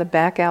riding down the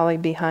back alley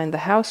behind the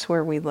house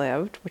where we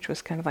lived, which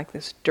was kind of like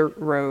this dirt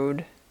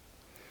road,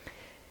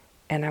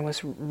 and I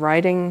was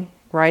riding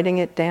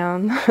it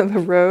down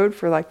the road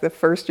for like the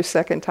first or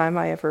second time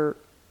I ever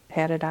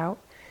had it out.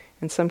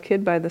 And some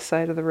kid by the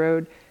side of the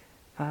road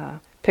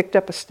picked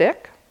up a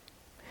stick,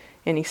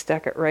 and he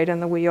stuck it right on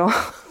the wheel.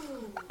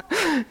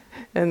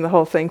 And the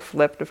whole thing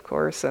flipped, of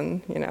course,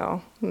 and,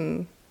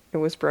 it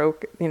was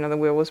broke, the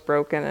wheel was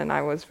broken, and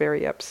I was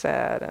very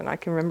upset. And I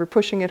can remember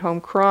pushing it home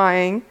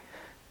crying.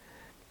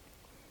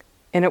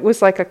 And it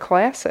was like a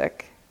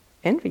classic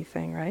envy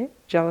thing, right?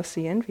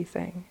 Jealousy, envy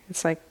thing.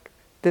 It's like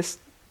this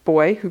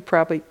boy who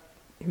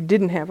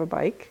didn't have a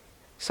bike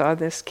saw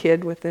this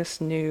kid with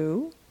this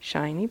new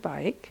shiny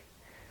bike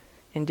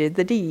and did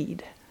the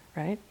deed,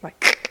 right?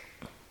 Like,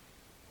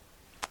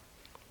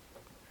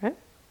 right?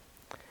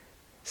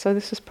 So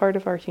this is part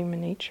of our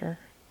human nature.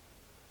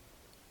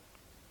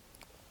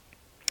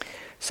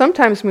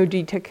 Sometimes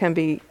mudita can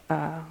be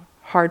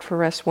hard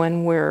for us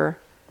when we're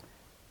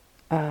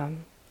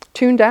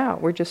tuned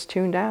out. We're just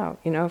tuned out.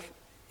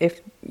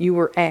 If you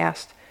were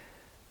asked,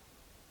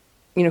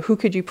 who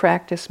could you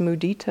practice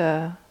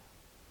mudita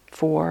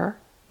for?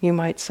 You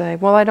might say,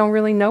 well, I don't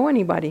really know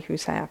anybody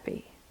who's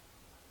happy.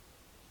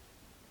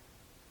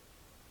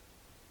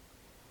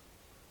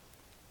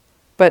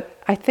 But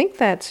I think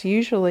that's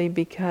usually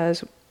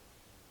because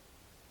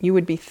you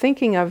would be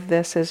thinking of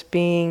this as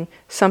being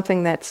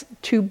something that's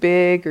too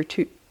big or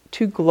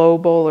too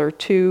global or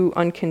too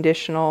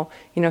unconditional,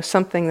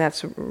 something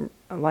that's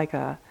like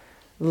a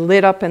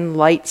lit up in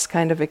lights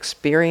kind of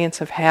experience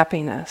of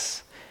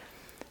happiness.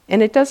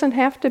 And it doesn't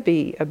have to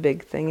be a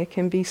big thing. It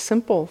can be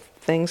simple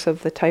things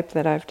of the type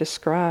that I've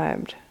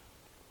described.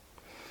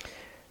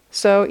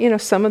 So,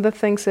 some of the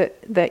things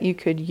that you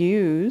could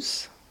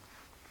use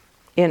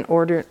in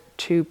order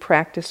to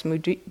practice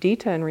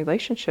mudita in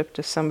relationship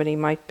to somebody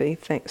might be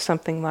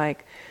something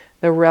like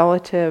the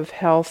relative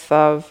health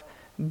of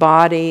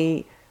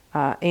body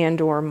and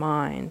or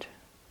mind,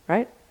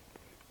 right?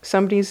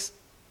 Somebody's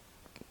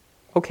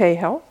okay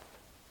health,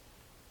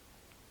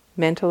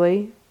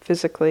 mentally,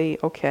 physically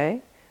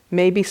okay.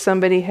 Maybe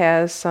somebody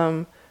has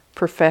some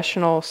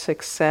professional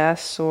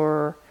success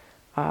or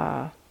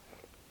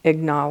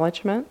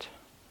acknowledgement.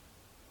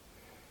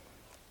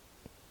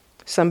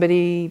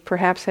 Somebody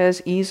perhaps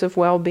has ease of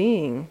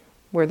well-being,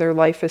 where their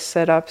life is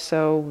set up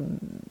so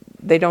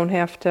they don't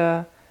have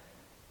to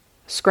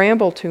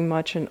scramble too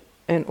much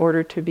in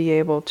order to be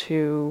able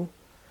to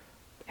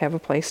have a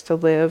place to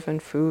live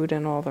and food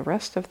and all the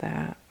rest of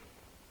that.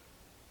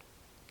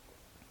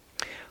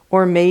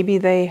 Or maybe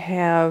they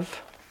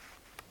have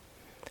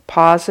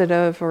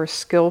positive or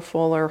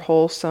skillful or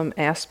wholesome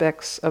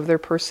aspects of their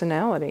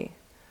personality.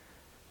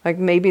 Like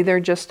maybe they're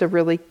just a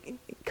really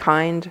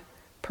kind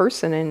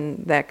person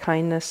and that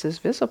kindness is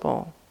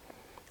visible.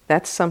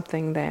 That's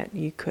something that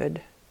you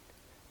could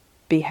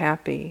be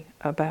happy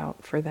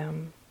about for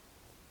them.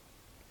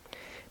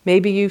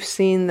 Maybe you've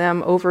seen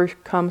them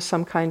overcome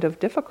some kind of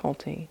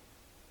difficulty.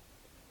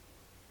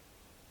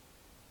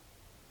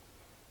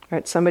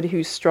 Right? Somebody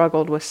who's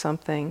struggled with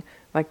something,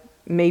 like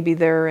maybe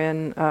they're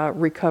in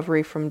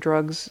recovery from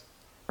drugs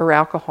or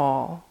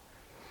alcohol,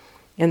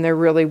 and they're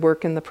really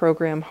working the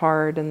program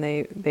hard, and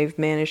they've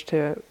managed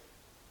to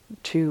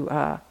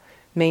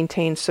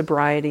maintain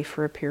sobriety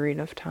for a period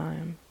of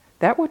time.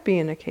 That would be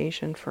an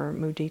occasion for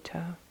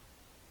mudita.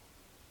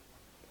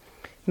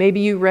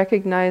 Maybe you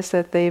recognize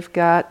that they've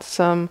got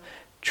some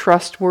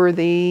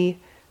trustworthy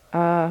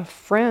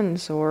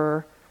friends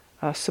or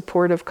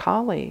supportive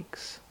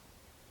colleagues.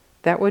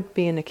 That would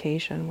be an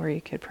occasion where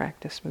you could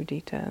practice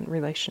mudita in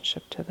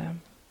relationship to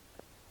them.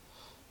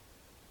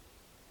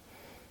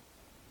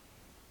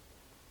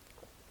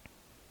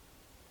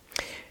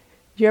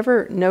 Do you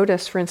ever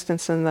notice, for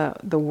instance, in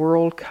the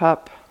World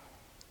Cup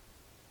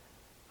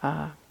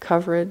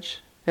coverage,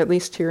 at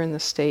least here in the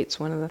States,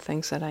 one of the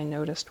things that I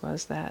noticed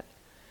was that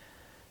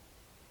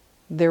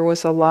there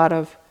was a lot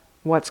of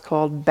what's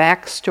called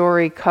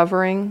backstory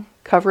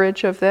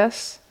coverage of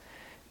this,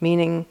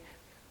 meaning,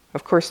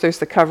 of course, there's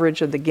the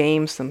coverage of the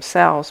games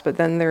themselves, but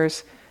then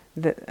there's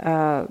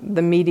the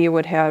media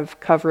would have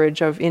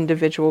coverage of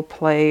individual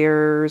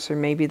players, or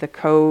maybe the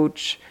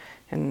coach,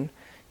 and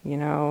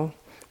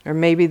or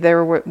maybe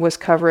there was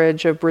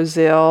coverage of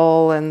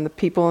Brazil and the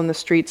people in the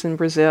streets in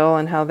Brazil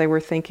and how they were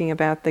thinking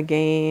about the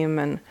game,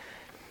 and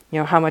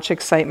how much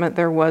excitement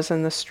there was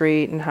in the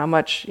street, and how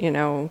much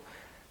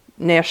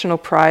national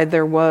pride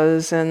there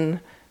was in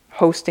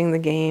hosting the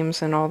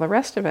games and all the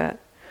rest of it.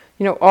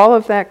 All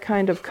of that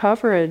kind of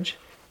coverage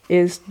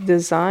is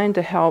designed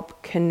to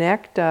help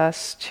connect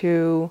us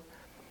to,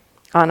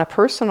 on a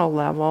personal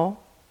level,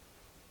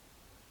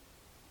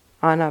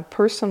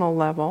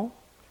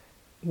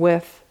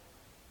 with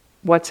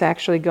what's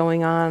actually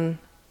going on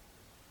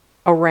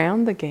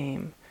around the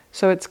game.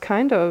 So it's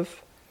kind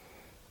of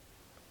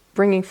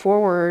bringing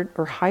forward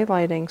or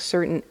highlighting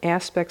certain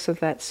aspects of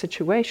that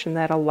situation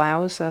that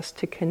allows us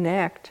to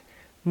connect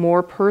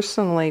more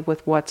personally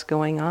with what's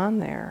going on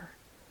there,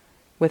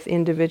 with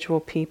individual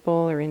people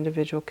or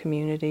individual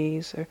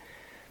communities, or,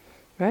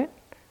 right?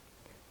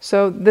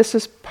 So this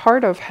is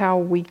part of how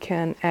we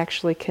can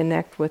actually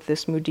connect with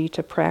this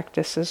mudita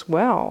practice as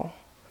well,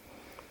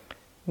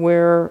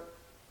 where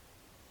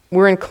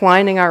we're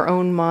inclining our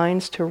own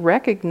minds to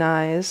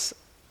recognize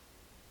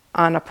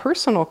on a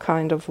personal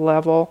kind of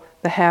level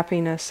the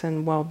happiness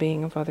and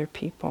well-being of other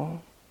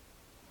people.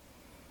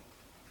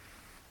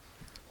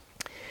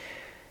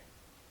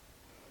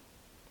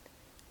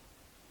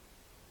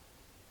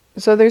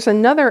 So there's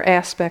another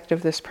aspect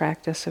of this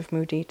practice of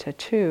mudita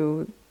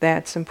too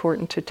that's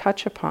important to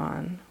touch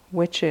upon,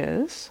 which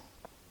is,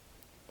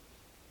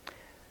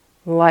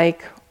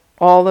 like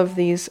all of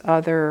these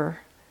other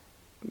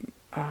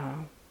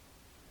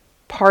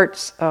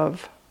parts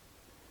of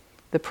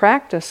the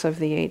practice of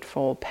the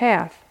Eightfold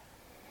Path,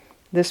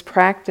 this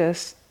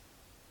practice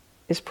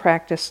is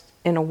practiced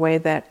in a way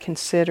that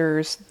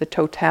considers the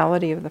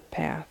totality of the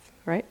path,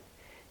 right?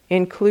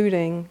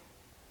 Including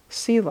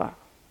sila.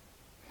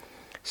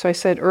 So I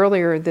said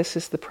earlier, this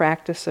is the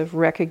practice of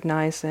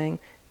recognizing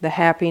the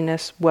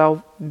happiness,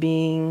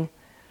 well-being,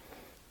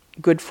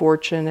 good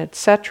fortune,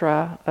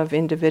 etc. of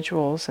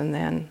individuals, and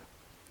then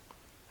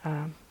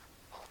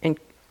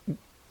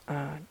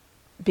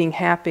being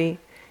happy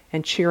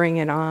and cheering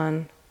it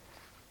on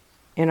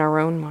in our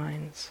own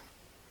minds.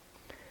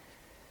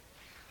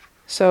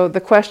 So the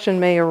question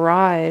may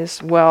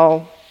arise,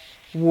 well,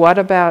 what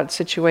about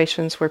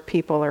situations where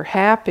people are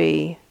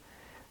happy,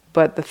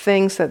 but the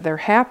things that they're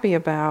happy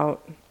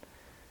about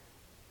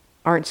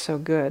aren't so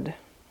good?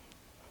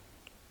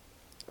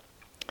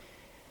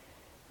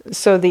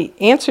 So the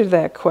answer to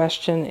that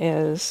question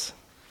is,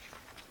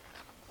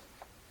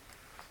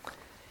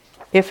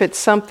 if it's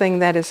something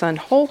that is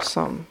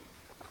unwholesome,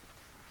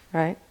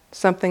 right?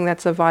 Something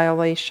that's a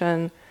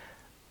violation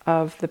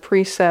of the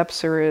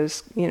precepts or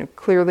is,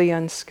 clearly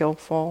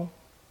unskillful,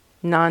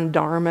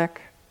 non-dharmic,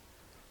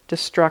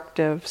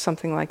 destructive,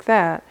 something like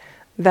that,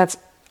 that's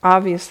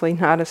obviously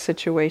not a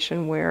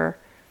situation where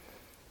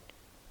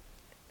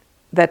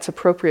that's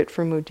appropriate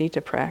for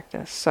mudita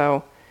practice.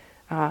 So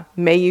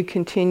may you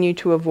continue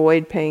to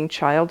avoid paying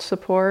child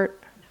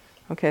support.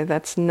 Okay,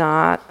 that's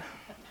not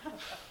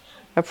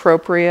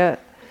appropriate.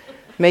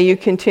 May you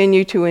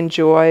continue to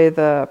enjoy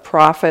the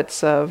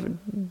profits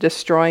of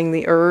destroying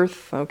the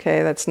earth.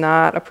 Okay, that's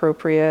not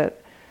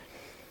appropriate.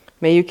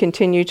 May you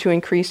continue to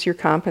increase your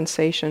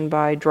compensation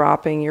by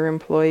dropping your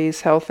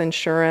employees' health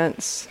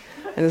insurance.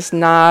 It is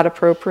not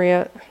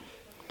appropriate.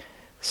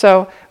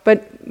 So,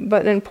 but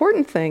an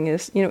important thing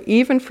is,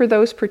 even for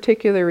those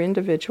particular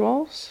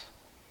individuals,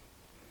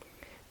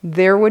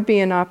 there would be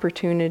an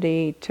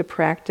opportunity to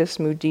practice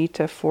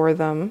mudita for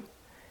them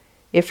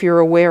if you're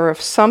aware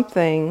of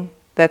something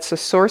that's a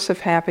source of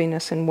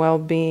happiness and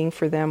well-being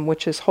for them,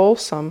 which is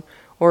wholesome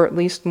or at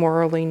least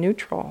morally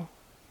neutral,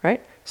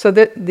 right? So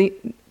that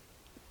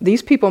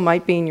these people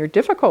might be in your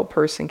difficult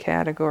person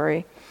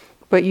category,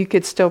 but you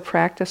could still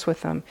practice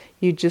with them.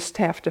 You just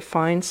have to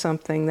find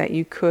something that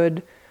you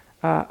could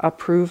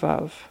approve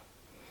of.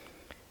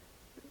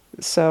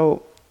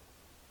 So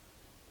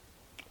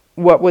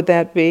what would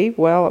that be?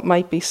 Well, it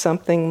might be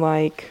something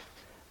like,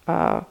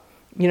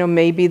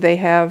 maybe they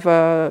have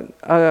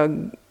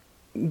a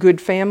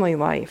good family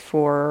life,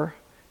 or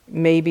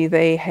maybe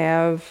they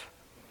have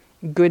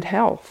good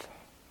health.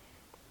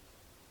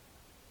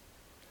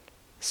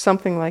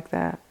 Something like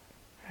that,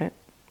 right?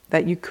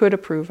 That you could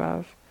approve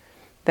of,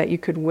 that you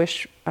could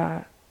wish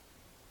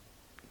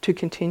to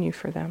continue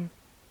for them.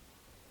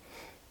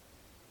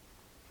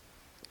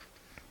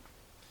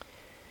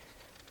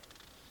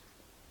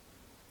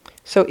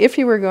 So if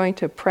you were going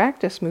to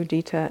practice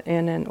mudita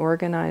in an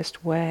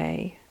organized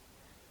way,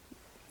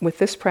 with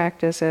this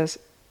practice as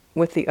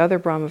with the other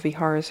Brahma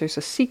Viharas, there's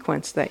a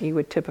sequence that you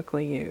would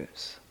typically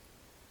use.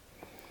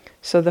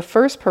 So the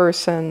first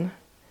person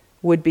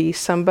would be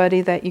somebody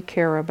that you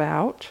care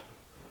about,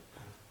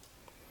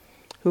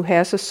 who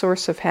has a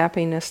source of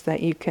happiness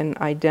that you can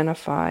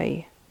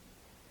identify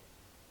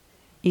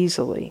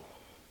easily.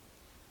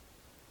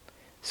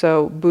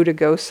 So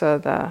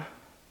Buddhaghosa, the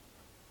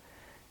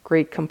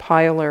great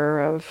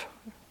compiler of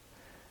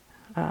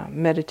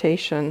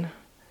meditation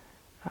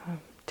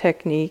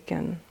technique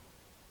and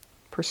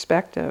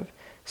perspective,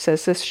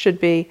 says this should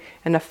be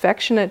an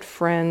affectionate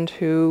friend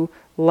who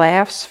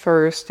laughs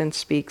first and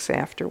speaks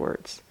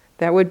afterwards.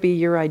 That would be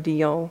your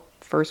ideal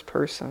first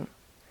person,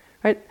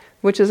 right?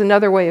 Which is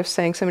another way of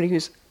saying somebody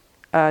who's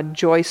a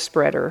joy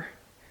spreader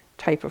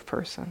type of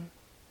person.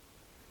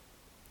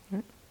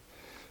 Right?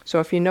 So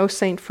if you know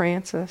St.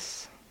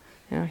 Francis,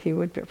 he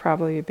would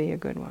probably be a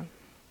good one.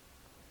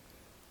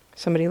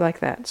 Somebody like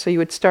that. So you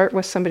would start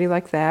with somebody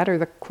like that, or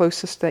the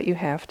closest that you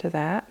have to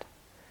that.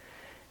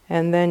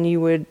 And then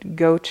you would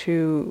go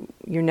to,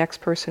 your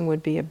next person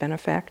would be a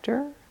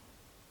benefactor.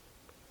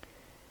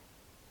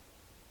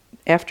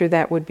 After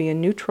that would be a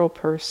neutral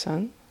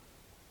person,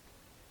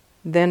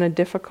 then a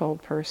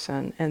difficult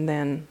person, and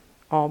then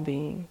all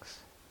beings.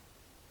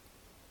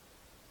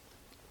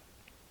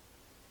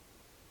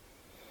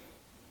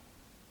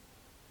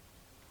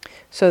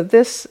 So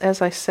this,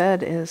 as I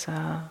said, is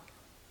a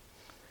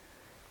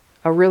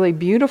really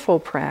beautiful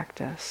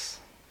practice,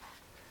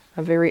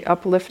 a very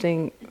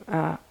uplifting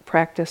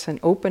practice, an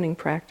opening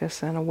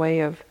practice, and a way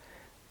of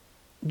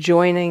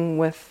joining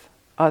with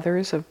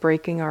others, of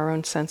breaking our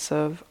own sense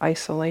of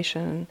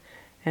isolation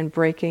and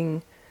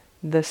breaking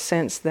the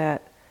sense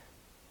that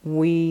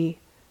we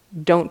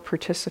don't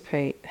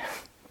participate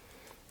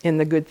in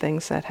the good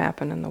things that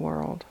happen in the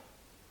world.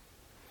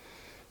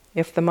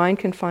 If the mind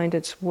can find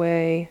its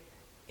way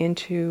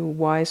into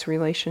wise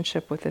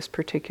relationship with this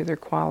particular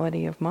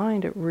quality of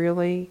mind, it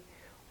really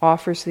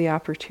offers the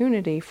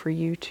opportunity for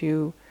you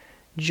to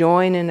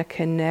join in a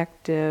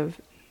connective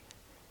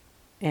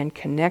and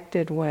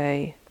connected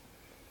way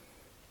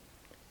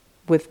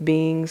with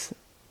beings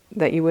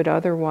that you would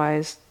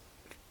otherwise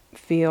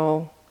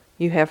feel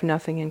you have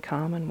nothing in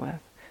common with.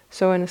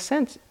 So in a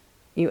sense,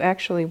 you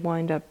actually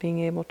wind up being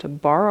able to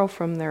borrow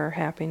from their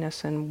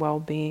happiness and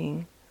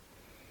well-being,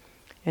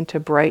 and to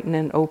brighten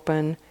and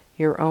open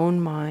your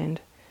own mind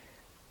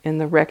in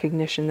the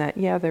recognition that,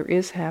 yeah, there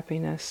is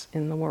happiness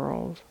in the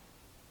world.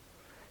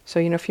 So,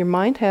 if your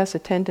mind has a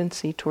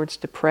tendency towards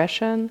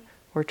depression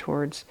or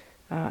towards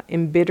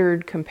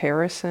embittered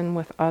comparison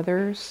with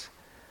others,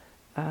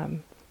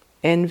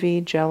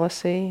 envy,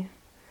 jealousy,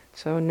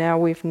 so now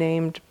we've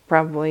named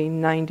probably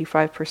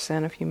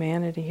 95% of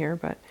humanity here,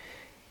 but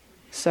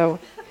so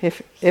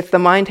if the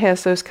mind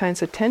has those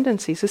kinds of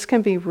tendencies, this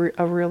can be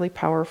a really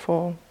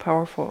powerful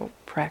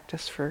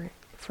practice for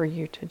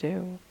you to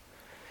do.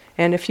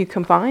 And if you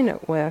combine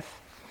it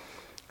with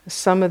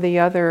some of the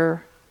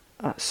other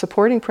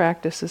supporting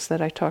practices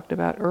that I talked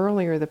about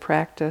earlier, the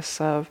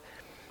practice of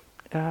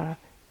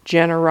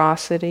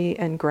generosity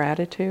and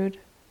gratitude,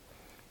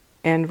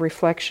 and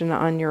reflection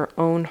on your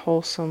own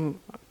wholesome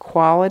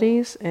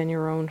qualities and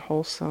your own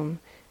wholesome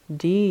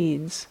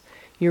deeds,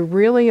 you're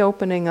really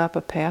opening up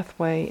a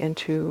pathway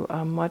into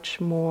a much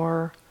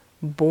more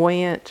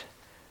buoyant,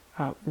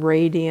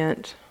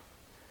 radiant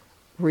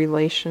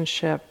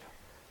relationship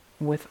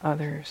with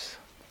others.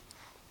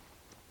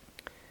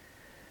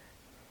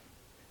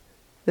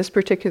 This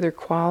particular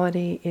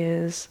quality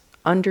is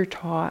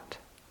undertaught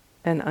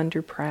and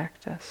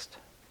underpracticed.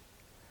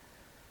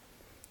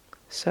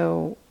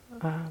 So,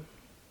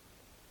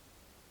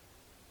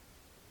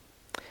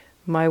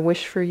 my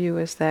wish for you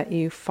is that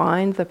you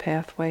find the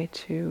pathway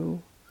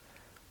to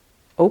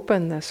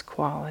open this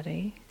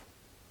quality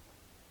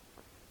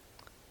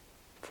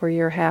for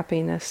your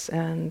happiness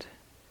and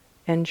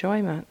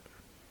enjoyment,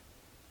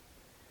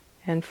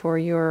 and for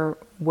your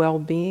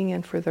well-being,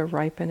 and for the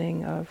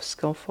ripening of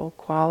skillful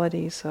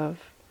qualities of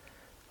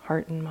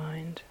heart and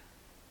mind.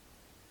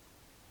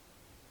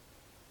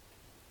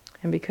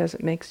 And because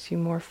it makes you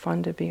more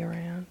fun to be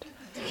around.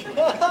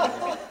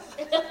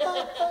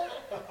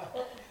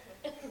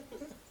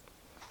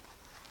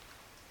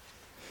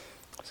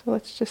 So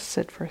let's just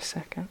sit for a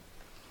second.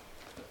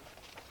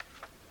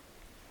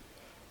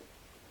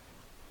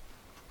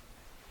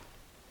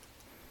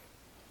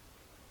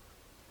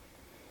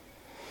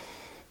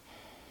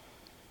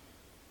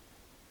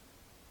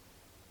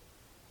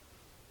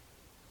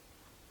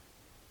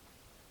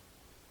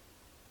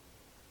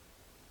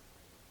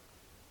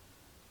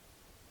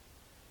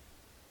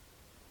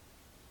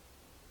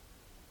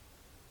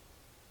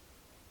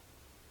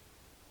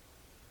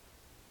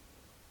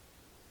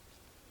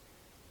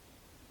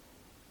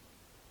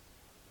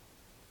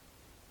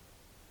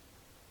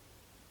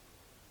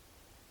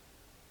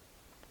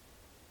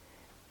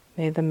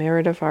 May the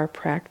merit of our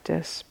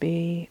practice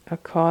be a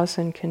cause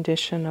and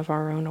condition of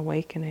our own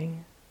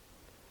awakening,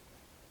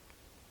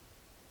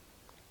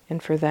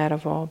 and for that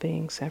of all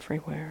beings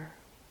everywhere.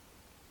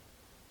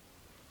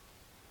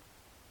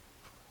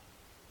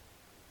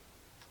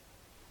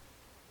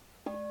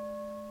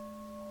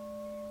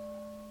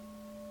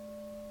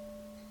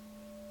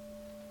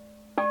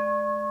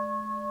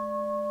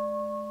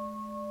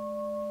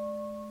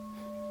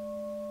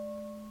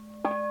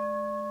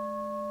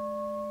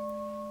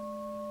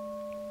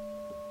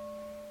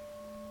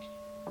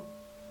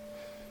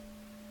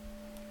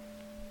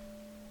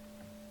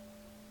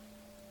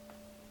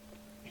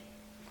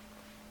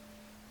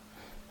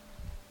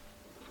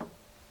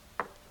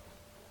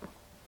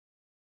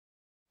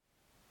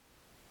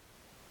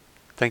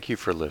 Thank you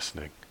for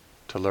listening.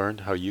 To learn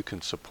how you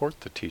can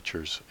support the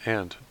teachers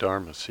and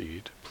Dharma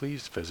Seed,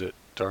 please visit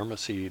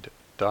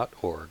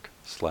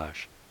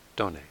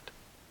dharmaseed.org/donate.